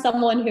now I'm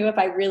someone who, if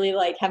I really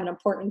have an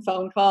important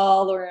phone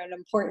call or an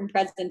important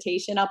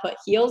presentation, I'll put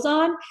heels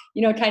on,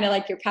 kind of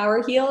like your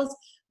power heels.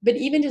 But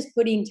even just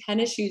putting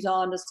tennis shoes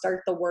on to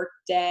start the work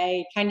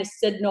day kind of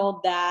signaled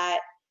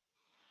that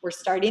we're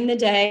starting the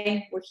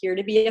day, we're here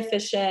to be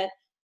efficient,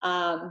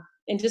 and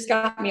just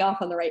got me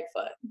off on the right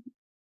foot.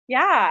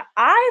 Yeah,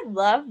 I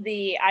love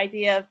the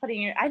idea of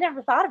I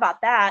never thought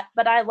about that,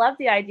 but I love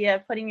the idea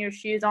of putting your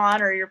shoes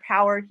on or your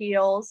power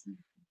heels.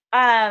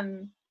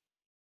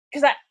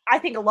 Because I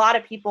think a lot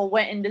of people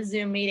went into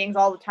Zoom meetings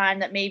all the time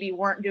that maybe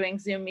weren't doing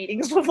Zoom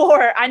meetings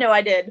before. I know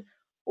I did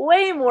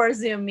way more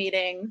Zoom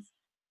meetings.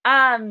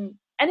 And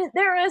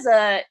there is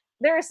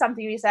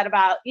something to be said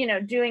about,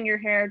 doing your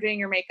hair, doing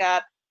your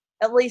makeup,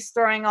 at least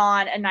throwing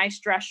on a nice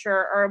dress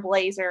shirt or a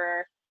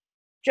blazer,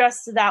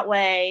 just so that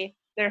way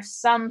there's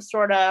some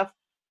sort of,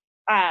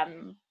 I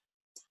don't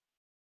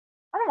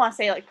want to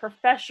say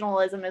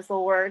professionalism is the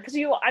word, because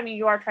you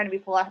are trying to be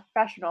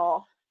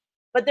professional,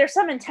 but there's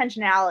some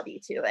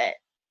intentionality to it.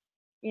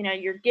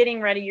 You're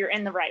getting ready, you're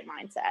in the right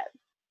mindset.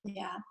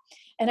 Yeah.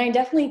 And I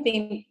definitely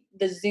think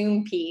the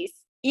Zoom piece,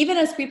 even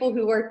as people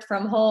who worked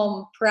from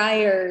home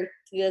prior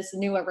to this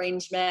new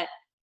arrangement,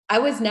 I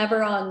was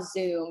never on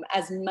Zoom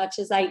as much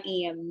as I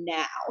am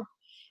now.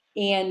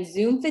 And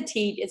Zoom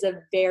fatigue is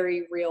a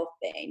very real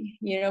thing.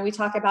 We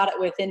talk about it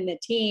within the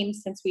team,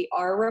 since we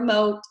are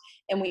remote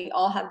and we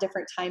all have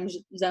different time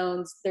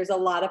zones. There's a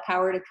lot of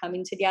power to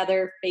coming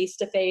together face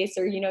to face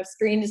or,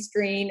 screen to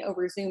screen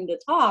over Zoom to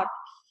talk.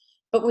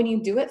 But when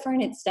you do it for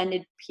an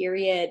extended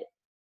period,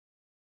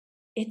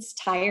 it's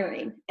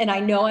tiring. And I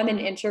know I'm an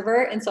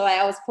introvert, and so I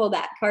always pull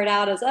that card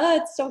out as,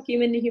 it's still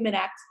human to human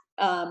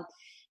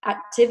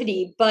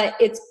activity. But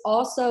it's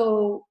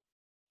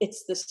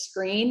the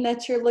screen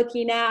that you're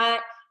looking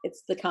at.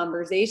 It's the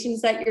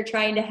conversations that you're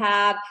trying to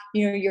have.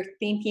 You're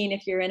thinking,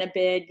 if you're in a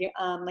big,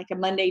 like a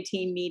Monday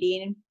team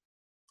meeting,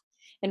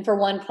 And for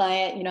one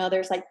client, you know,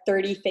 there's like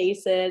 30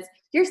 faces.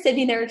 You're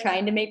sitting there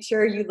trying to make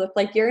sure you look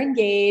like you're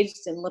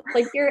engaged and look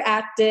like you're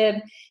active.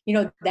 You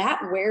know,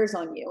 that wears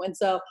on you. And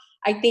so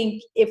I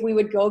think if we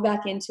would go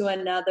back into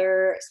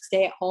another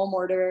stay-at-home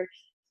order,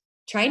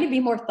 trying to be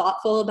more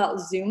thoughtful about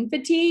Zoom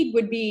fatigue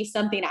would be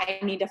something I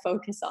need to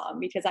focus on,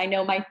 because I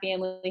know my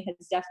family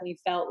has definitely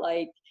felt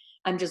like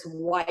I'm just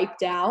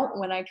wiped out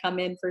when I come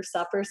in for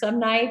supper some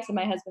nights. And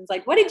my husband's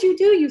like, "What did you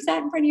do? You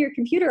sat in front of your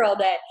computer all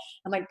day."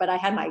 I'm like, "But I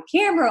had my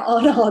camera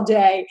on all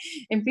day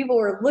and people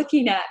were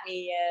looking at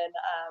me, and,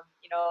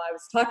 you know, I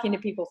was talking to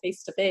people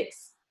face to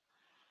face."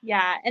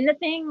 Yeah. And the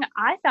thing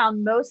I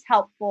found most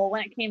helpful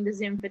when it came to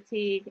Zoom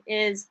fatigue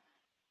is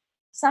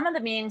some of the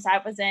meetings I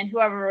was in,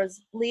 whoever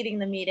was leading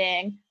the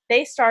meeting,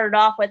 they started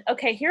off with,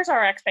 okay, here's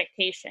our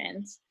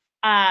expectations.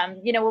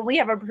 When we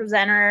have a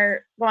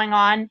presenter going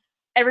on,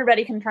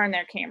 everybody can turn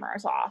their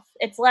cameras off.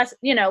 It's less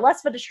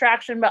of a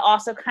distraction, but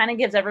also kind of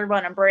gives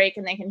everyone a break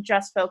and they can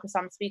just focus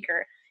on the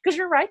speaker. Because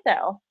you're right,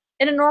 though.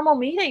 In a normal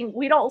meeting,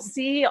 we don't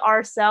see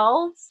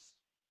ourselves.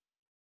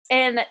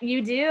 And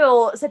you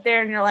do sit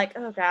there and you're like,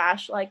 oh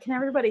gosh, like, can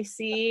everybody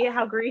see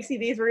how greasy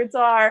these roots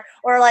are?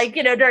 Or like,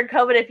 during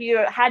COVID, if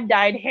you had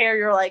dyed hair,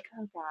 you're like,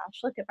 oh gosh,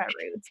 look at my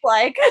roots.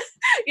 Like,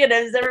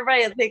 does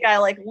everybody think I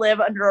like live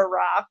under a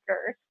rock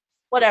or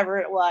whatever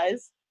it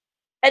was?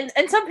 And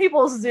some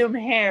people's Zoom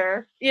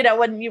hair,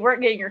 when you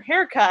weren't getting your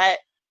hair cut,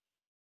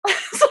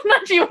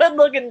 sometimes you would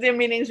look at Zoom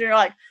meetings and you're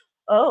like,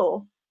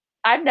 oh,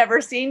 I've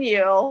never seen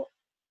you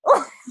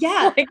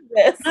Yeah, like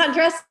this. not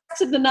dressed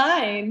to the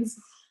nines.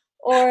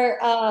 Or,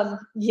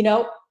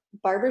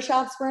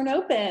 barbershops weren't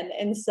open.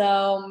 And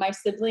so my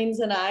siblings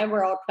and I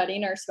were all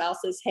cutting our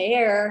spouse's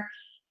hair.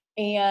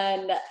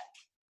 And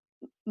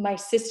my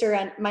sister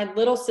and my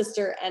little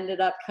sister ended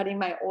up cutting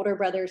my older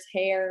brother's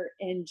hair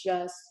and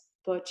just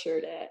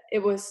butchered it. It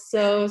was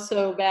so,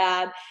 so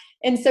bad.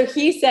 And so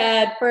he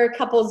said for a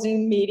couple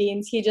Zoom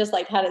meetings, he just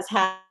like had his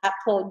hat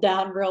pulled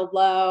down real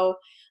low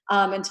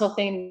until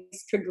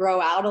things could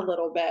grow out a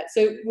little bit.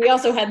 So we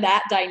also had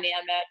that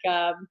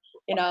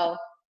dynamic,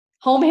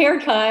 home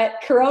haircut,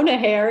 Corona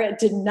hair. It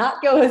did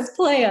not go as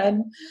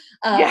planned.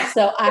 Yeah.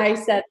 So I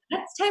said,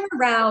 next time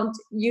around,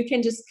 you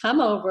can just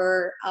come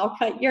over. I'll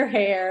cut your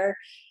hair.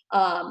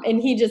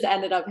 And he just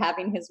ended up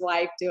having his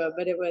wife do it.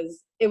 But it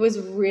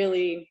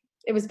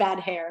was bad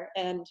hair.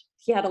 And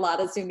he had a lot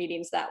of Zoom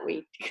meetings that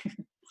week.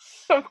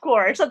 Of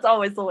course. That's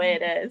always the way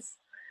it is.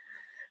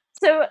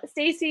 So,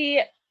 Stacey,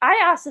 I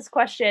ask this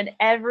question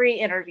every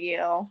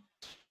interview.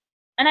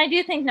 And I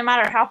do think no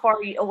matter how far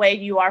away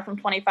you are from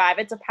 25,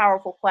 it's a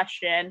powerful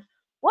question.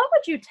 What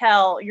would you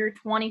tell your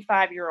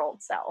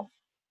 25-year-old self?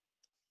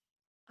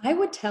 I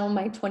would tell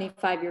my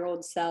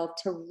 25-year-old self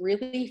to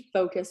really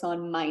focus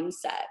on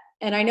mindset.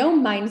 And I know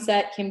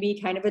mindset can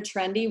be kind of a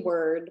trendy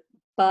word,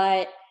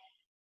 but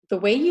the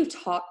way you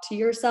talk to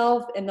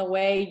yourself and the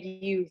way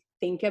you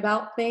think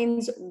about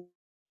things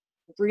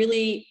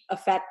really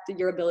affect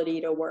your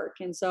ability to work.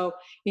 And so,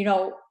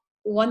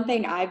 one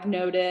thing I've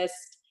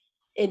noticed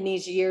in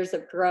these years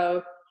of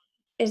growth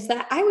is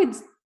that I'm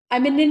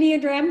an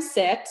Enneagram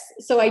 6,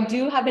 so I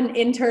do have an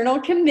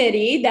internal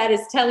committee that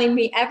is telling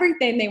me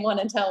everything they want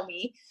to tell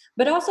me.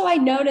 But also I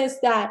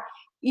noticed that,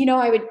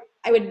 I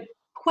would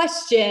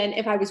question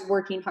if I was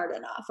working hard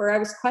enough, or I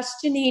was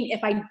questioning if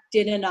I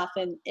did enough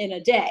in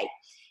a day.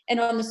 And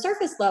on the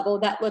surface level,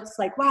 that looks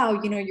like,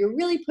 wow, you're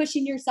really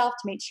pushing yourself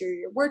to make sure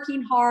you're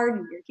working hard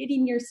and you're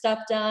getting your stuff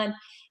done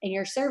and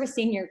you're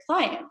servicing your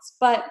clients.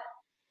 But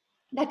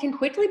that can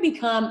quickly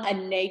become a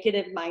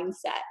negative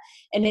mindset.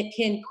 And it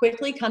can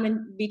quickly come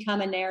and become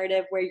a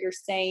narrative where you're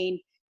saying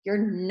you're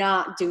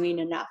not doing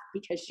enough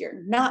because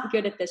you're not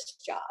good at this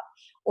job,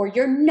 or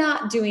you're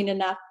not doing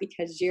enough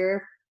because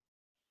you're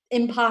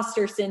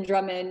imposter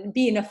syndrome and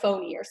being a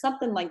phony or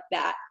something like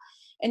that.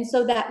 And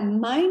so that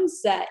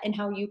mindset and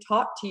how you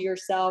talk to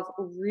yourself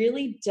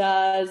really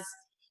does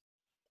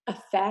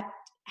affect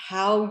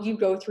how you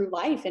go through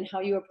life and how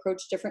you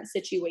approach different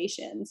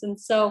situations. And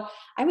so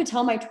I would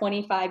tell my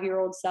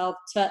 25-year-old self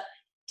to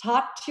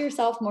talk to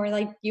yourself more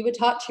like you would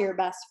talk to your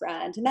best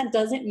friend. And that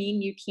doesn't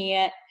mean you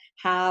can't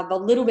have a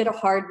little bit of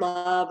hard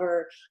love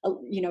or,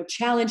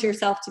 challenge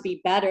yourself to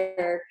be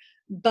better.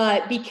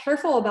 But be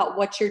careful about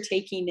what you're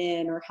taking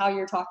in or how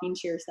you're talking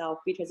to yourself,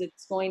 because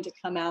it's going to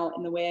come out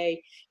in the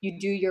way you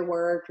do your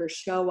work or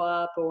show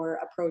up or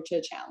approach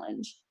a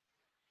challenge.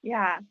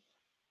 Yeah.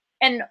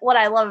 And what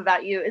I love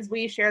about you is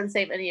we share the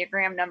same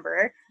Enneagram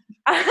number.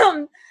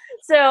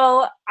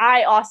 So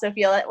I also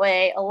feel that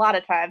way a lot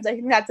of times. I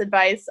think that's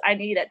advice I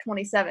need at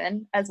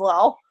 27 as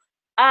well.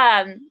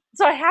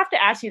 So I have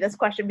to ask you this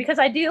question because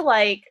I do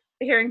like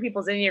hearing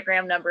people's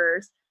Enneagram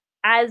numbers.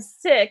 As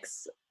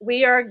 6,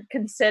 we are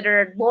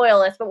considered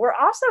loyalists, but we're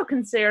also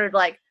considered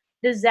like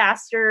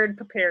disaster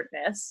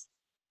preparedness.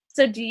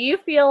 So do you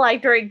feel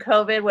like during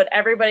COVID when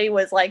everybody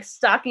was like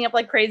stocking up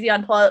like crazy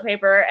on toilet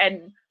paper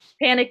and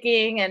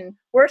panicking and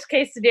worst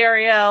case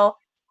scenario,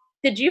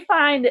 did you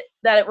find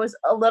that it was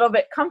a little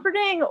bit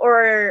comforting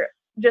or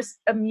just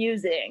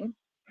amusing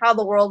how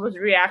the world was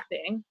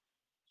reacting?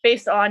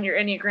 based on your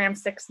Enneagram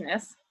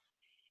 6-ness?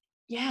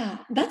 Yeah,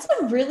 that's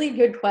a really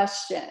good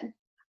question.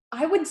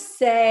 I would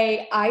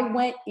say I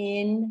went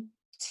in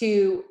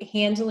to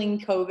handling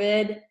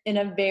COVID in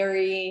a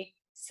very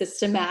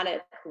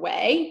systematic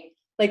way.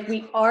 Like,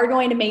 we are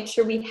going to make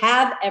sure we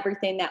have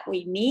everything that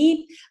we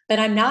need, but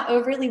I'm not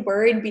overly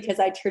worried because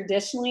I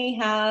traditionally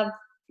have,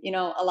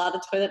 a lot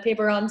of toilet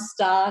paper on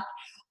stock,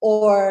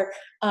 or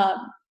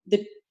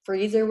the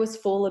freezer was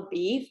full of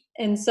beef.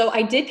 And so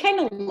I did kind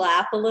of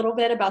laugh a little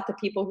bit about the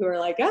people who are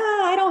like,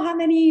 I don't have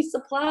any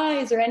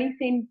supplies or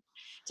anything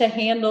to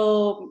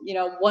handle,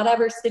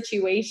 whatever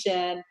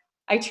situation.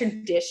 I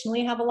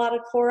traditionally have a lot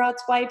of Clorox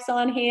wipes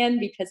on hand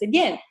because,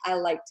 again, I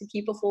like to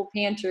keep a full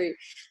pantry.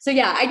 So,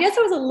 yeah, I guess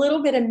I was a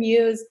little bit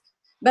amused,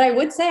 but I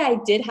would say I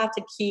did have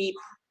to keep,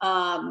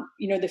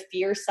 the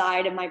fear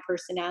side of my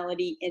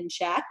personality in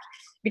check,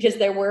 because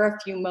there were a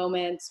few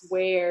moments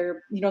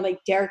where, like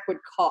Derek would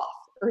cough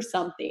or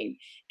something,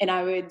 and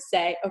I would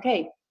say,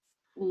 okay,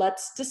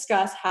 let's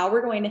discuss how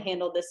we're going to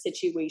handle this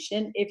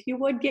situation if you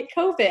would get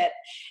COVID.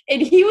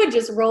 And he would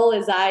just roll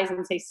his eyes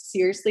and say,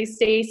 seriously,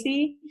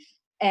 Stacy?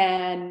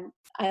 And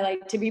I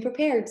like to be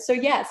prepared. So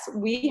yes,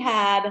 we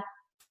had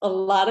a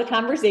lot of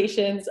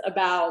conversations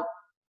about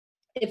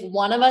if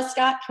one of us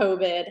got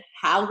COVID,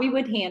 how we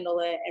would handle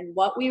it and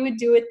what we would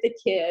do with the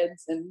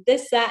kids and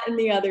this, that, and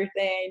the other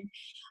thing.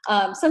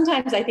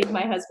 Sometimes I think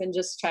my husband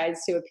just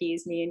tries to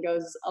appease me and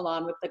goes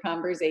along with the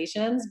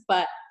conversations,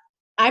 but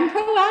I'm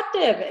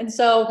proactive. And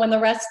so when the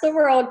rest of the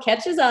world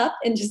catches up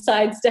and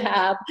decides to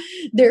have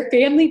their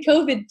family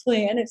COVID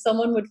plan, if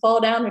someone would fall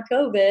down with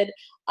COVID,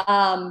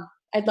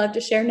 I'd love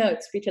to share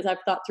notes because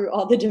I've thought through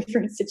all the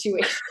different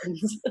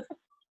situations.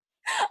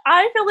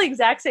 I feel the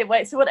exact same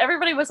way. So when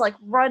everybody was like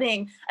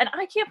running and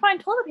I can't find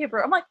toilet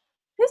paper, I'm like,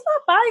 who's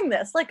not buying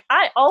this? Like,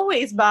 I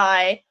always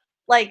buy,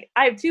 like,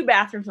 I have 2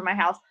 bathrooms in my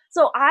house.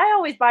 So I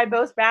always buy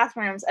both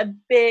bathrooms a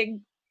big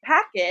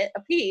packet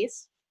a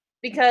piece,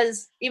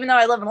 because even though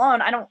I live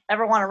alone, I don't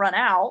ever want to run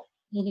out.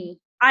 Mm-hmm.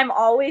 I'm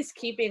always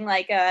keeping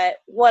like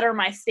what are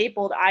my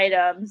stapled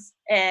items,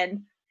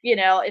 and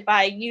if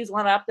I use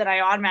one up, then I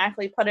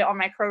automatically put it on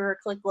my Kroger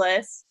click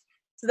list,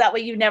 so that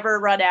way you never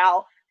run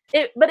out.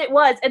 But it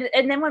was,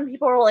 and then when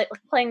people were like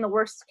playing the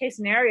worst case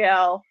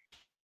scenario,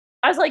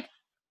 I was like,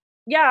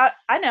 yeah,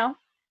 I know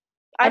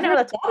I've already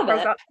that's thought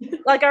of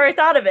it. like I already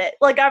thought of it.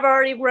 Like, I've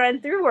already run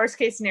through worst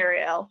case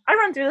scenario. I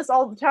run through this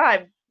all the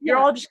time. You're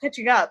all just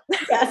catching up.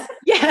 Yes,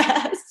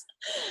 yes,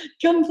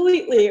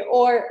 completely.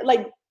 Or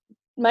like,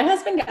 my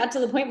husband got to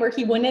the point where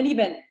he wouldn't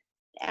even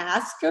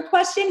ask a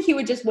question. He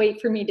would just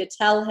wait for me to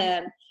tell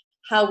him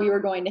how we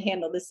were going to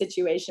handle the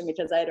situation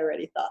because I had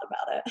already thought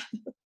about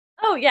it.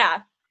 Oh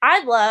yeah.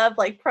 I love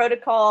like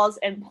protocols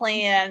and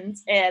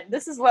plans, and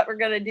this is what we're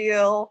gonna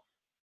do.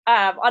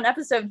 On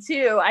episode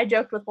 2, I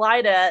joked with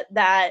Lyda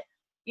that,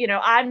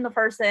 I'm the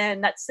person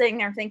that's sitting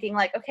there thinking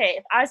like, okay,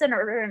 if I was in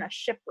a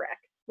shipwreck,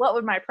 what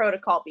would my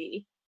protocol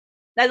be?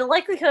 Now, the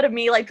likelihood of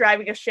me like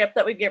driving a ship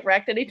that would get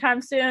wrecked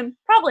anytime soon,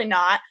 probably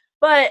not.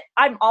 But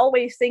I'm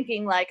always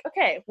thinking like,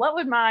 okay, what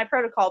would my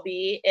protocol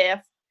be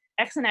if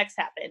X and X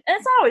happened? And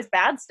it's not always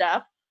bad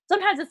stuff.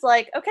 Sometimes it's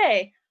like,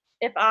 okay,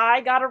 if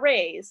I got a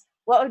raise,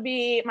 what would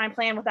be my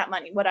plan with that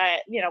money? Would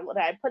I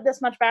put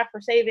this much back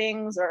for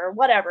savings or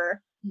whatever,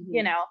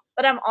 Mm-hmm.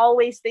 But I'm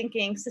always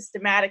thinking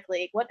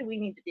systematically, what do we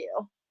need to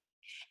do?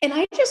 And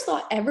I just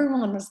thought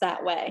everyone was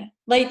that way.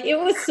 Like, it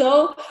was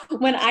so,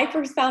 when I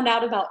first found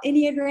out about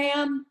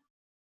Enneagram,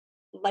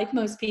 like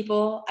most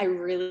people, I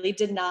really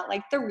did not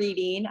like the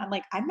reading. I'm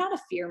like, I'm not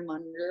a fear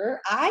monger.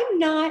 I'm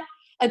not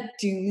a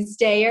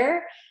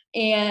doomsdayer.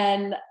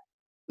 And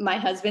my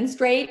husband's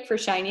great for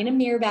shining a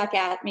mirror back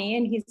at me.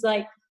 And he's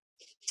like,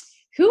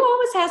 who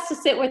always has to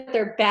sit with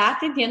their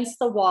back against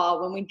the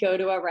wall when we go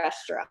to a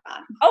restaurant?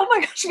 Oh my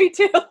gosh, me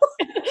too.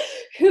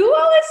 Who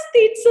always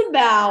thinks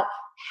about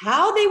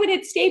how they would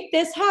escape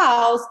this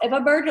house if a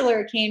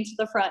burglar came to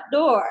the front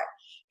door?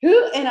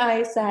 Who? And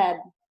I said,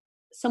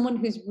 someone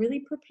who's really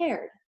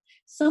prepared,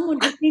 someone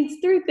who thinks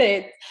through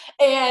things.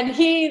 And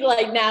he,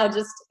 like, now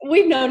just,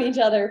 we've known each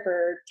other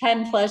for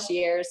 10 plus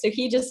years. So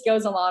he just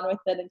goes along with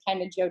it and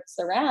kind of jokes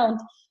around.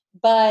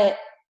 But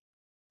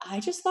I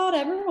just thought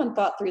everyone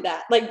thought through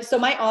that. Like, so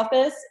my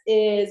office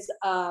is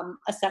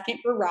a second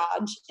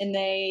garage, and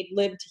they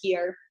lived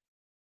here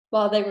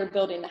while they were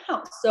building the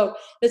house. So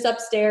this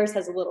upstairs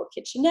has a little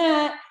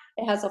kitchenette.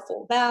 It has a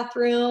full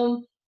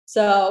bathroom.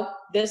 So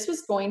this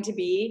was going to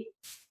be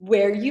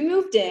where you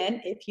moved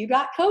in if you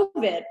got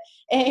COVID.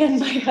 And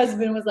my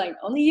husband was like,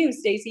 only you,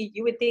 Stacy,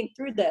 you would think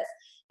through this.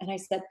 And I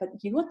said, but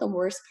you know what the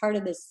worst part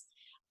of this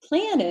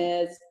plan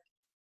is?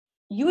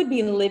 You would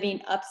be living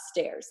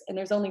upstairs, and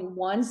there's only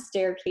one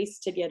staircase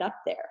to get up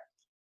there.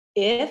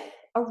 If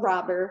a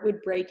robber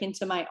would break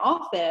into my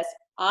office,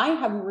 I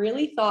have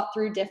really thought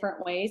through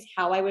different ways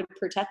how I would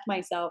protect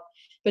myself,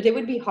 but it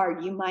would be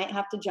hard. You might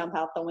have to jump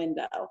out the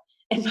window.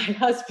 And my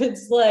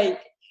husband's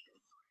like,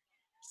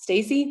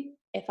 Stacy,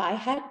 if I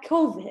had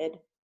COVID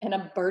and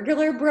a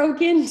burglar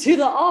broke into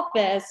the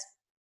office,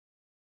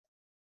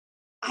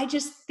 I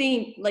just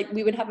think like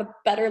we would have a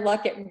better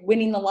luck at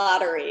winning the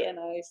lottery. And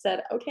I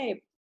said,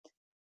 okay,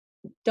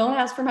 don't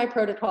ask for my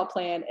protocol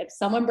plan. If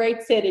someone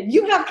breaks it and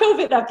you have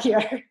COVID up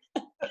here.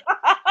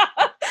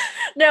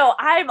 No,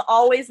 I'm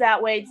always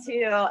that way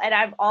too. And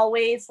I'm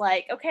always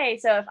like, okay,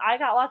 so if I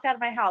got locked out of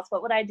my house,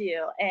 what would I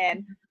do?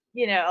 And,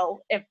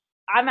 if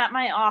I'm at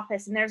my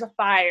office and there's a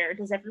fire,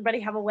 does everybody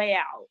have a way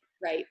out?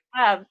 Right.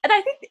 And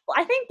I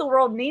think the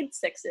world needs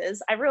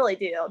sixes. I really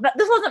do. But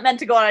this wasn't meant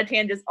to go on a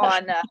tangent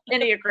on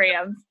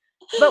Enneagrams.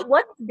 But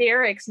what's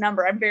Derek's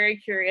number? I'm very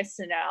curious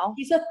to know.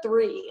 He's a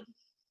 3.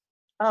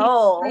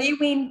 Oh.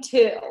 3-wing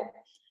 2.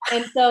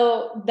 And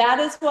so that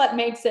is what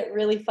makes it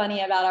really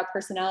funny about our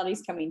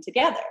personalities coming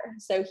together.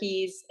 So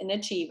he's an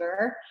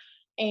achiever,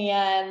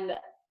 and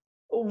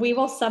we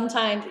will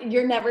sometimes,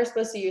 you're never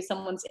supposed to use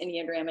someone's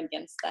Enneagram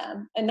against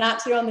them. And not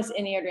to go on this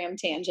Enneagram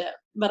tangent,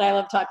 but I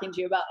love talking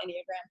to you about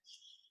Enneagram.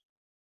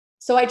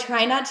 So I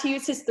try not to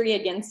use his 3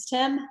 against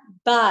him,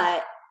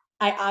 but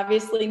I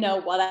obviously know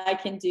what I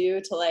can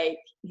do to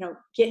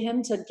get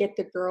him to get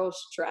the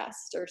girls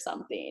dressed or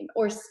something,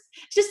 or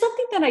just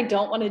something that I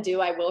don't want to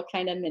do. I will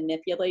kind of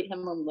manipulate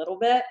him a little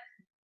bit.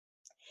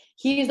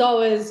 He's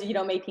always,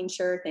 making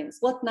sure things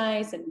look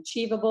nice and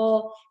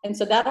achievable. And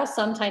so that'll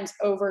sometimes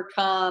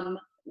overcome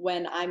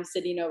when I'm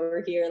sitting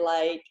over here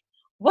like,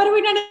 what are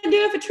we going to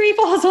do if a tree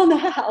falls on the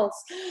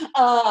house?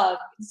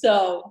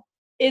 So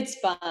it's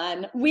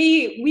fun.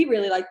 We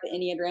really like the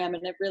Enneagram,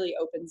 and it really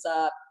opens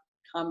up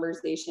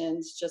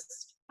conversations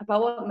just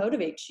about what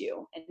motivates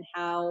you and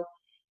how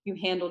you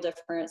handle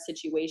different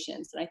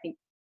situations. And I think,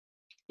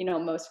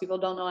 most people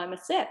don't know I'm a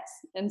 6.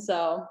 And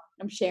so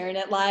I'm sharing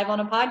it live on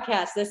a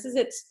podcast. This is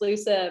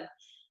exclusive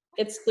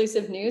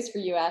news for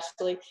you,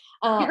 Ashley.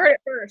 You heard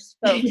it first,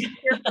 folks.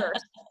 Here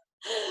first.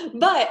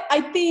 But I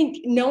think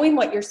knowing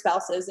what your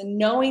spouse is and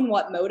knowing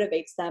what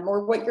motivates them,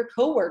 or what your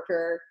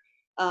coworker,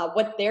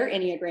 what their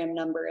Enneagram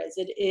number is,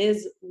 it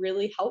is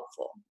really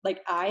helpful.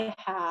 Like, I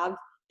have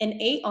an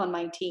 8 on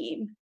my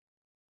team,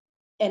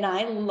 and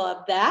I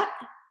love that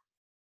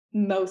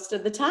most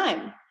of the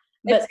time.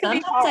 But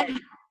sometimes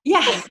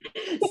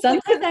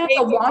sometimes I have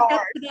to walk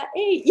up to that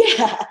 8,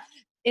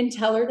 and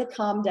tell her to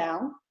calm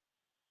down.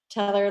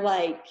 Tell her,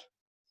 like,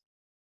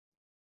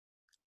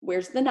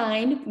 where's the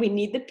 9? We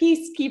need the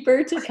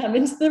peacekeeper to come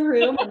into the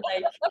room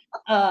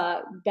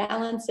and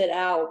balance it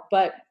out.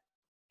 But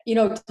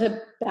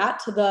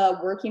back to the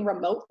working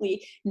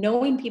remotely,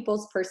 knowing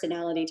people's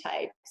personality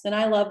types. And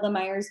I love the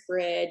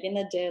Myers-Briggs and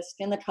the DISC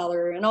and the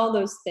color and all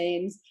those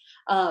things.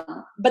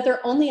 But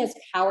they're only as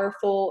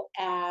powerful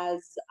as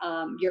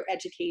your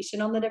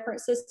education on the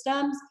different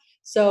systems.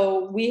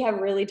 So we have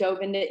really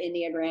dove into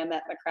Enneagram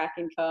at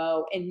McCracken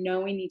Co. and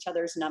knowing each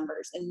other's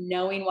numbers and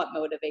knowing what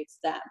motivates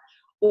them.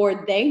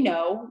 Or they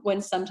know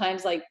when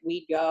sometimes, like,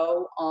 we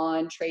go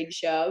on trade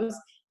shows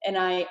and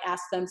I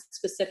ask them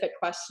specific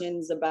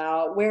questions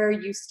about where are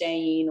you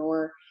staying,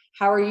 or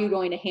how are you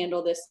going to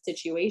handle this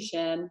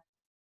situation.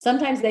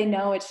 Sometimes they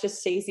know it's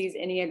just Stacey's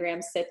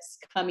Enneagram 6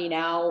 coming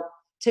out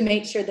to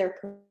make sure they're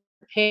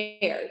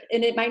prepared.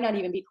 And it might not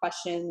even be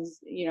questions,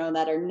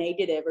 that are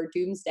negative or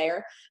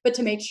doomsdayer, but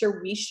to make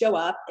sure we show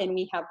up and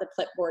we have the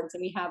clipboards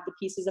and we have the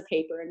pieces of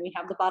paper and we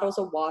have the bottles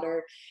of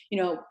water,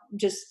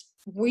 just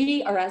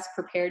we are as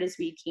prepared as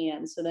we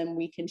can, so then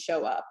we can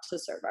show up to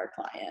serve our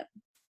client.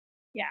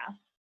 Yeah.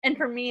 And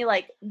for me,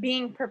 like,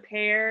 being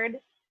prepared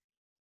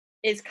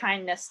is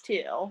kindness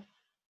too.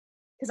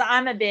 Because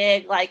I'm a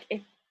big, like,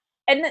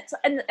 and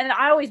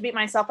I always beat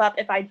myself up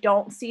if I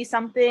don't see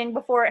something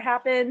before it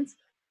happens.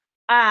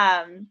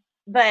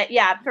 But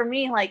yeah, for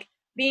me, like,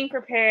 being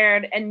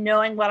prepared and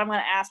knowing what I'm going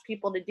to ask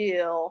people to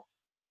do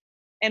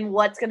and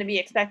what's going to be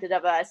expected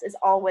of us is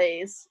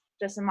always,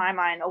 just in my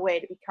mind, a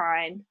way to be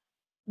kind.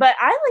 But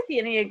I like the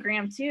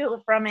Enneagram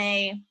too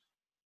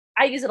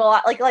I use it a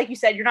lot. Like you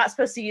said, you're not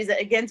supposed to use it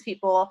against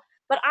people,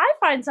 but I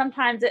find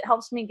sometimes it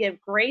helps me give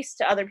grace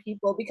to other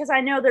people because I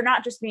know they're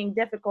not just being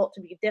difficult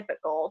to be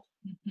difficult.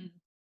 Mm-hmm.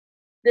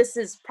 This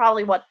is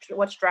probably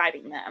what's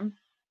driving them.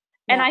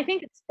 Yeah. And I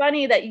think it's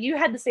funny that you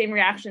had the same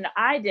reaction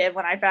I did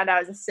when I found out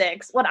I was a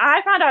 6. When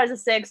I found out I was a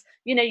 6,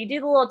 you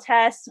do the little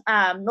test.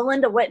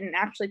 Melinda Whitten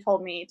actually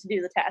told me to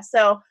do the test.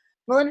 So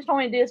Melinda told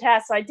me to do the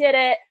test, so I did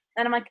it.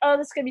 And I'm like, oh,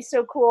 this is going to be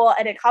so cool.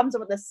 And it comes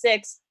up with a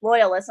 6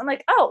 loyalist. I'm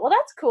like, oh, well,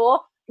 that's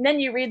cool. And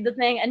then you read the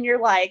thing and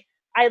you're like,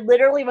 I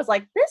literally was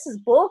like, this is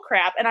bull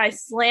crap. And I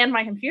slammed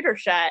my computer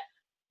shut.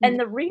 Mm-hmm. And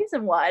the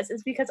reason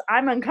is because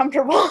I'm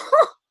uncomfortable.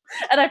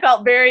 And I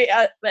felt very,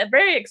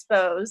 very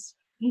exposed.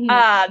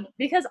 Mm-hmm.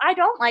 Because I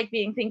don't like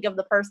think of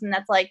the person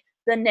that's like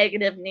the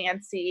negative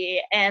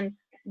Nancy and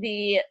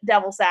the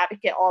devil's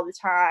advocate all the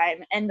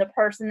time and the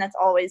person that's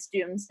always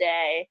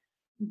doomsday.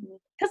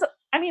 Because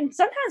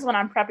sometimes when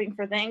I'm prepping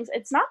for things,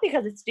 it's not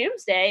because it's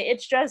doomsday.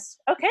 It's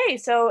just, okay,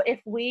 so if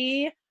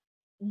we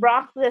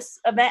rock this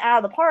event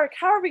out of the park,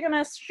 how are we going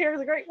to share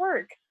the great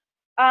work?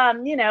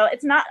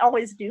 It's not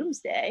always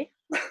doomsday.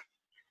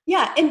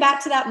 Yeah. And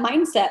back to that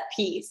mindset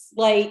piece,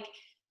 like,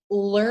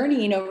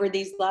 learning over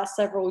these last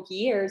several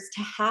years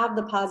to have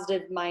the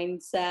positive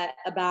mindset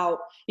about,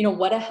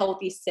 what a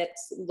healthy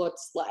six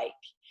looks like.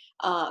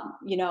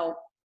 You know,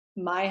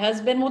 my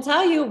husband will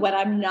tell you when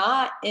I'm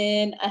not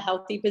in a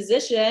healthy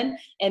position,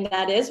 and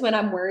that is when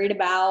I'm worried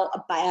about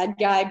a bad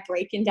guy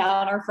breaking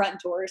down our front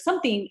door or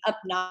something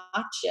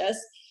obnoxious.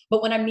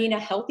 But when I mean a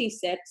healthy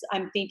six,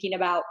 I'm thinking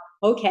about,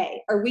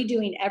 okay, are we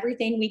doing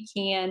everything we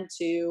can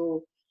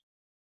to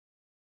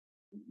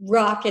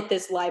rock at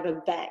this live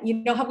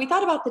event? Have we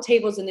thought about the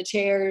tables and the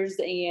chairs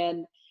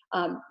and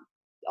um,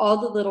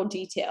 all the little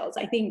details?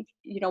 I think,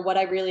 what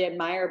I really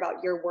admire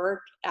about your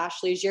work,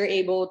 Ashley, is you're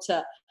able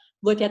to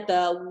look at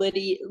the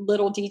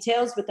little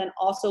details, but then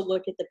also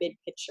look at the big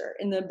picture,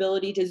 and the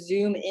ability to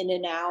zoom in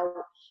and out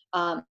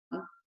um,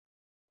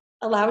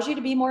 allows you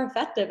to be more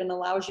effective and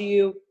allows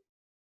you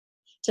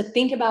to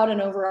think about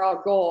an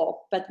overall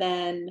goal, but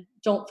then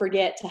don't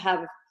forget to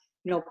have,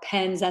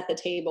 pens at the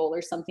table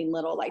or something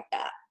little like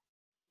that.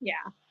 Yeah.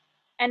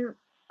 And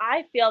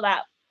I feel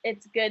that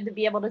it's good to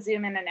be able to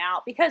zoom in and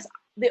out, because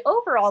the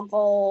overall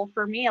goal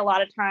for me a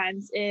lot of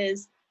times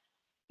is,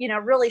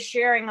 really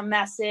sharing a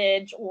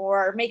message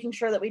or making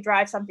sure that we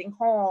drive something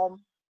home.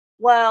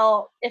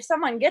 Well, if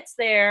someone gets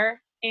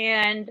there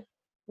and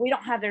we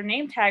don't have their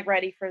name tag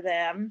ready for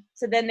them,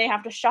 so then they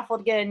have to shuffle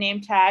to get a name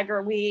tag,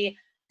 or we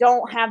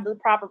don't have the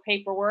proper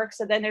paperwork,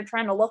 so then they're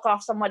trying to look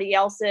off somebody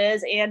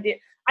else's. And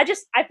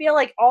I feel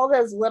like all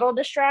those little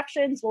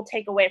distractions will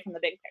take away from the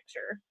big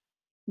picture.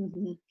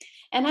 Mm-hmm.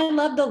 And I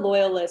love the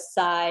loyalist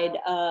side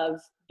of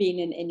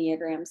being an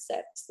Enneagram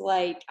 6.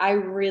 Like, I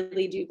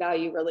really do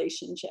value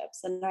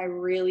relationships, and I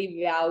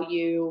really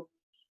value,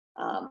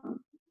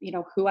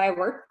 who I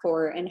work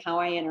for and how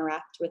I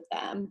interact with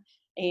them.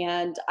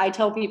 And I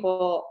tell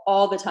people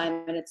all the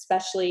time, and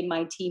especially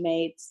my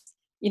teammates,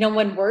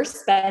 when we're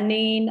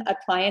spending a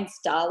client's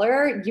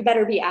dollar, you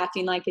better be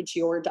acting like it's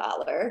your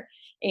dollar.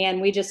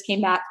 And we just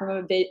came back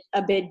from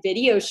a big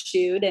video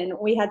shoot, and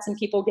we had some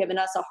people giving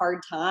us a hard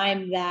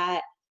time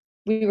that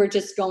we were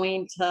just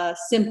going to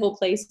simple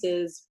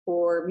places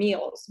for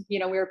meals. We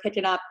were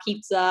picking up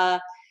pizza,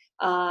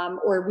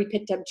 or we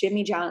picked up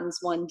Jimmy John's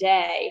one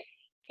day,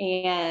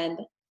 and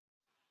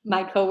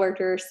my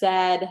coworker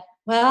said,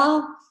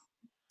 well,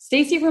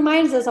 Stacy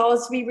reminds us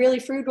always to be really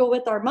frugal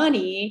with our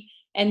money.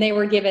 And they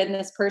were giving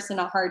this person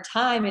a hard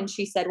time. And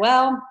she said,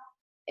 well,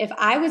 if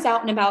I was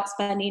out and about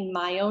spending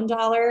my own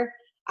dollar,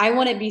 I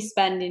wouldn't be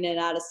spending it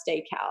at a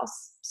steakhouse.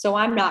 So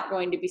I'm not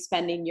going to be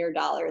spending your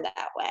dollar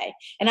that way.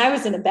 And I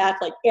was in the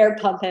back, like air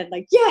pumping,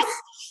 like, yes,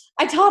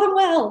 I taught him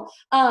well.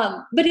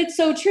 But it's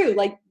so true.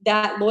 Like,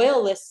 that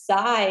loyalist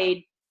side,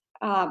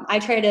 I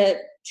try to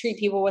treat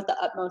people with the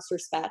utmost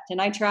respect. And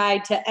I try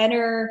to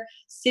enter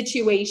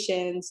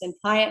situations and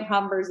client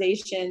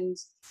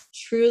conversations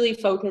truly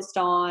focused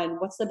on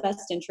what's the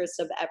best interest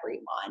of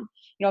everyone.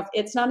 If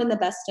it's not in the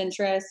best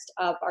interest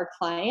of our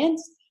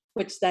clients,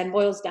 which then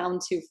boils down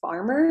to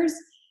farmers,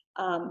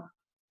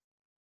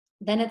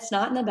 then it's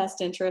not in the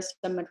best interest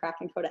of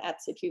McCracken Co. to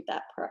execute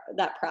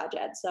that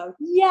project. So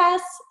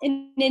yes,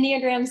 an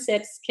Enneagram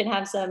 6 can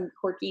have some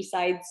quirky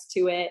sides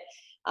to it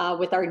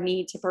with our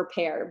need to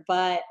prepare,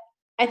 but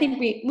I think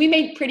we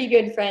made pretty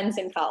good friends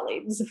and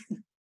colleagues.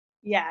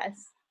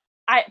 Yes.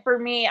 For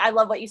me, I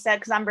love what you said,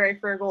 because I'm very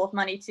frugal with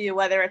money too,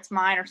 whether it's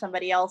mine or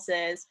somebody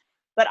else's.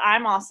 But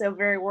I'm also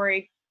very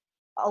worried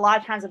a lot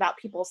of times about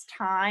people's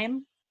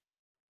time.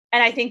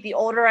 And I think the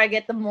older I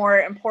get, the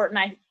more important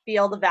I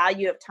feel the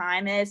value of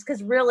time is,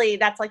 because really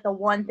that's like the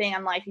one thing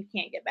in life you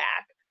can't get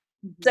back.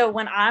 Mm-hmm. So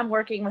when I'm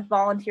working with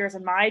volunteers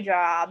in my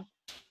job,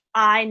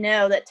 I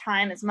know that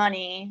time is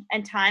money,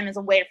 and time is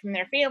away from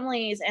their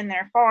families and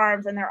their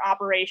farms and their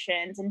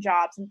operations and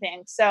jobs and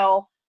things.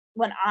 So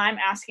when I'm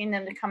asking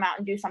them to come out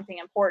and do something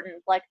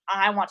important, like,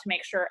 I want to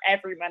make sure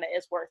every minute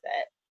is worth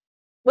it,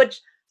 which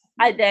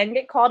I then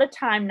get called a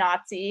time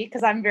Nazi,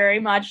 because I'm very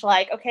much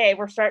like, okay,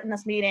 we're starting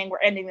this meeting,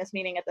 we're ending this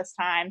meeting at this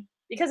time.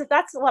 Because if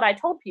that's what I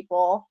told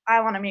people, I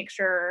want to make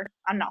sure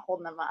I'm not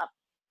holding them up.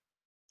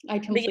 I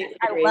completely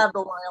agree. I love the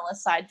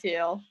loyalist side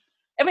too.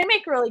 And we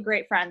make really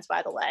great friends,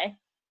 by the way.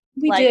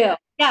 We do. Yeah.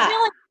 I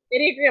feel like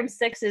Enneagram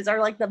 6s are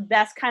like the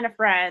best kind of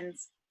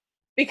friends,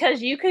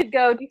 because you could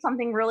go do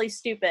something really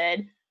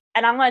stupid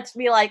and I'm going to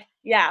be like,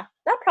 yeah,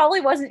 that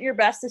probably wasn't your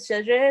best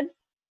decision,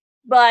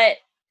 but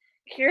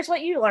here's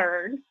what you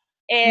learned,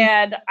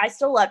 and I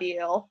still love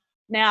you.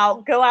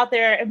 Now go out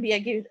there and be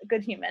a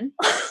good human.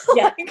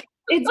 Yeah,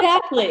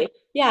 exactly.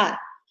 Yeah.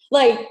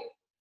 Like,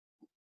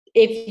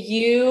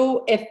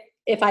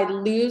 if I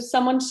lose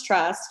someone's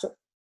trust,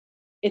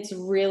 it's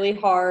really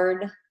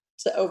hard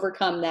to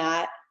overcome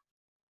that.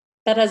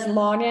 But as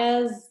long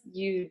as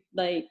you,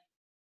 like,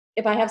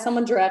 if I have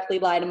someone directly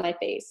lie to my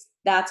face,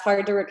 that's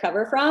hard to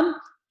recover from.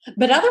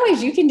 But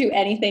otherwise, you can do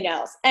anything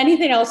else.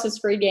 Anything else is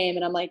free game.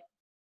 And I'm like,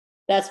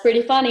 that's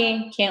pretty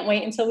funny. Can't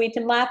wait until we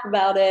can laugh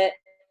about it.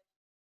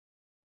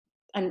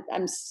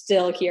 I'm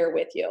still here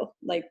with you.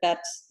 Like,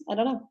 that's, I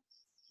don't know.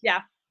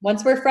 Yeah.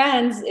 Once we're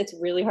friends, it's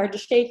really hard to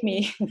shake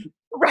me.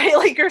 Right,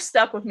 like, you're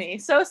stuck with me.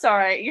 So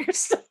sorry, you're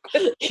stuck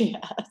with me.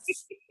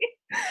 Yes.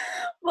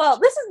 Well,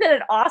 this has been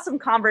an awesome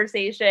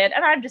conversation,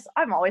 and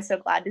I'm always so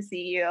glad to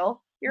see you.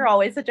 You're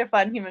always such a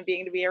fun human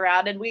being to be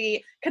around, and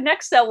we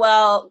connect so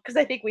well because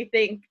I think we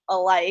think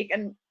alike.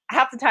 And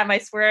half the time, I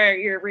swear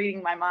you're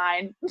reading my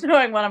mind,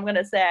 knowing what I'm going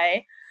to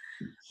say.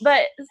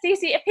 But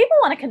Stacey, if people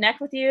want to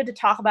connect with you to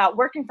talk about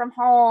working from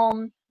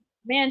home,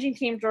 managing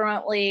teams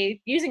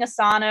remotely, using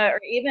Asana, or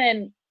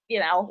even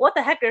what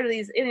the heck are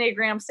these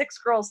Enneagram 6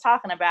 girls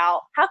talking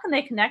about? How can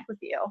they connect with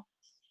you?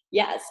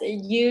 Yes,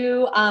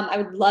 I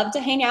would love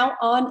to hang out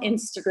on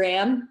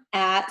Instagram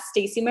at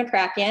Stacey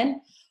McCracken,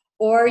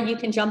 or you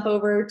can jump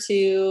over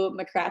to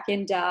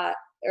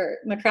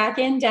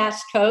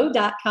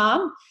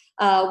McCracken-co.com,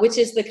 which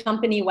is the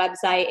company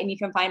website, and you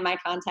can find my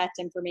contact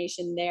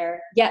information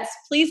there. Yes,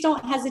 please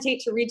don't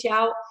hesitate to reach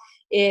out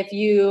if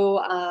you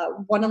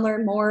want to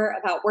learn more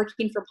about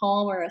working from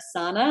home or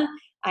Asana.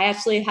 I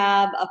actually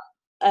have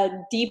a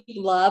deep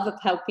love of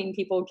helping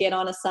people get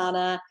on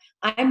Asana.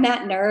 I'm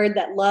that nerd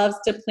that loves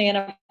to plan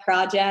a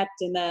project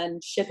and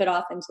then ship it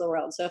off into the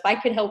world. So if I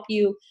could help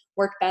you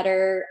work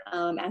better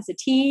as a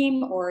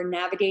team or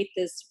navigate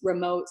this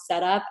remote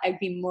setup, I'd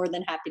be more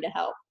than happy to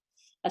help.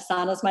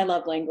 Asana is my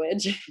love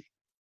language.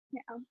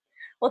 Yeah.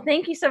 Well,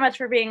 thank you so much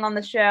for being on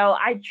the show.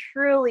 I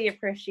truly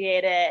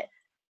appreciate it.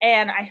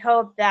 And I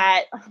hope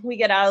that we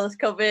get out of this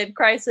COVID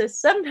crisis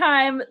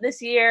sometime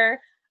this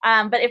year.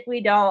 But if we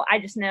don't, I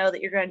just know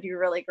that you're going to do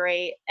really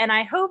great. And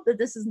I hope that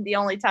this isn't the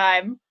only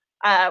time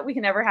we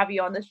can ever have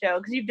you on the show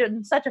because you've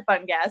been such a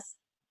fun guest.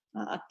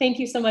 Thank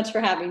you so much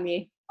for having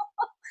me.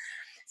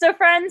 So,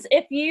 friends,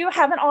 if you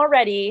haven't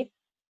already,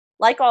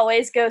 like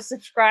always, go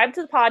subscribe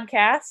to the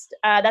podcast.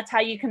 That's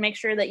how you can make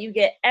sure that you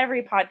get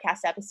every podcast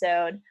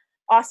episode.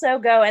 Also,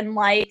 go and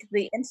like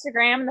the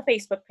Instagram and the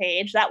Facebook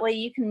page. That way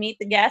you can meet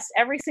the guests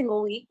every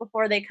single week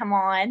before they come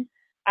on.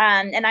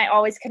 And I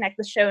always connect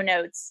the show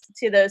notes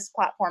to those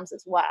platforms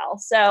as well.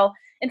 So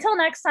until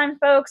next time,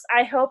 folks,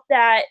 I hope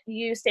that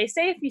you stay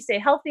safe, you stay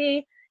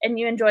healthy, and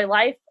you enjoy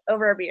life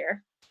over a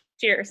beer.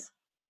 Cheers.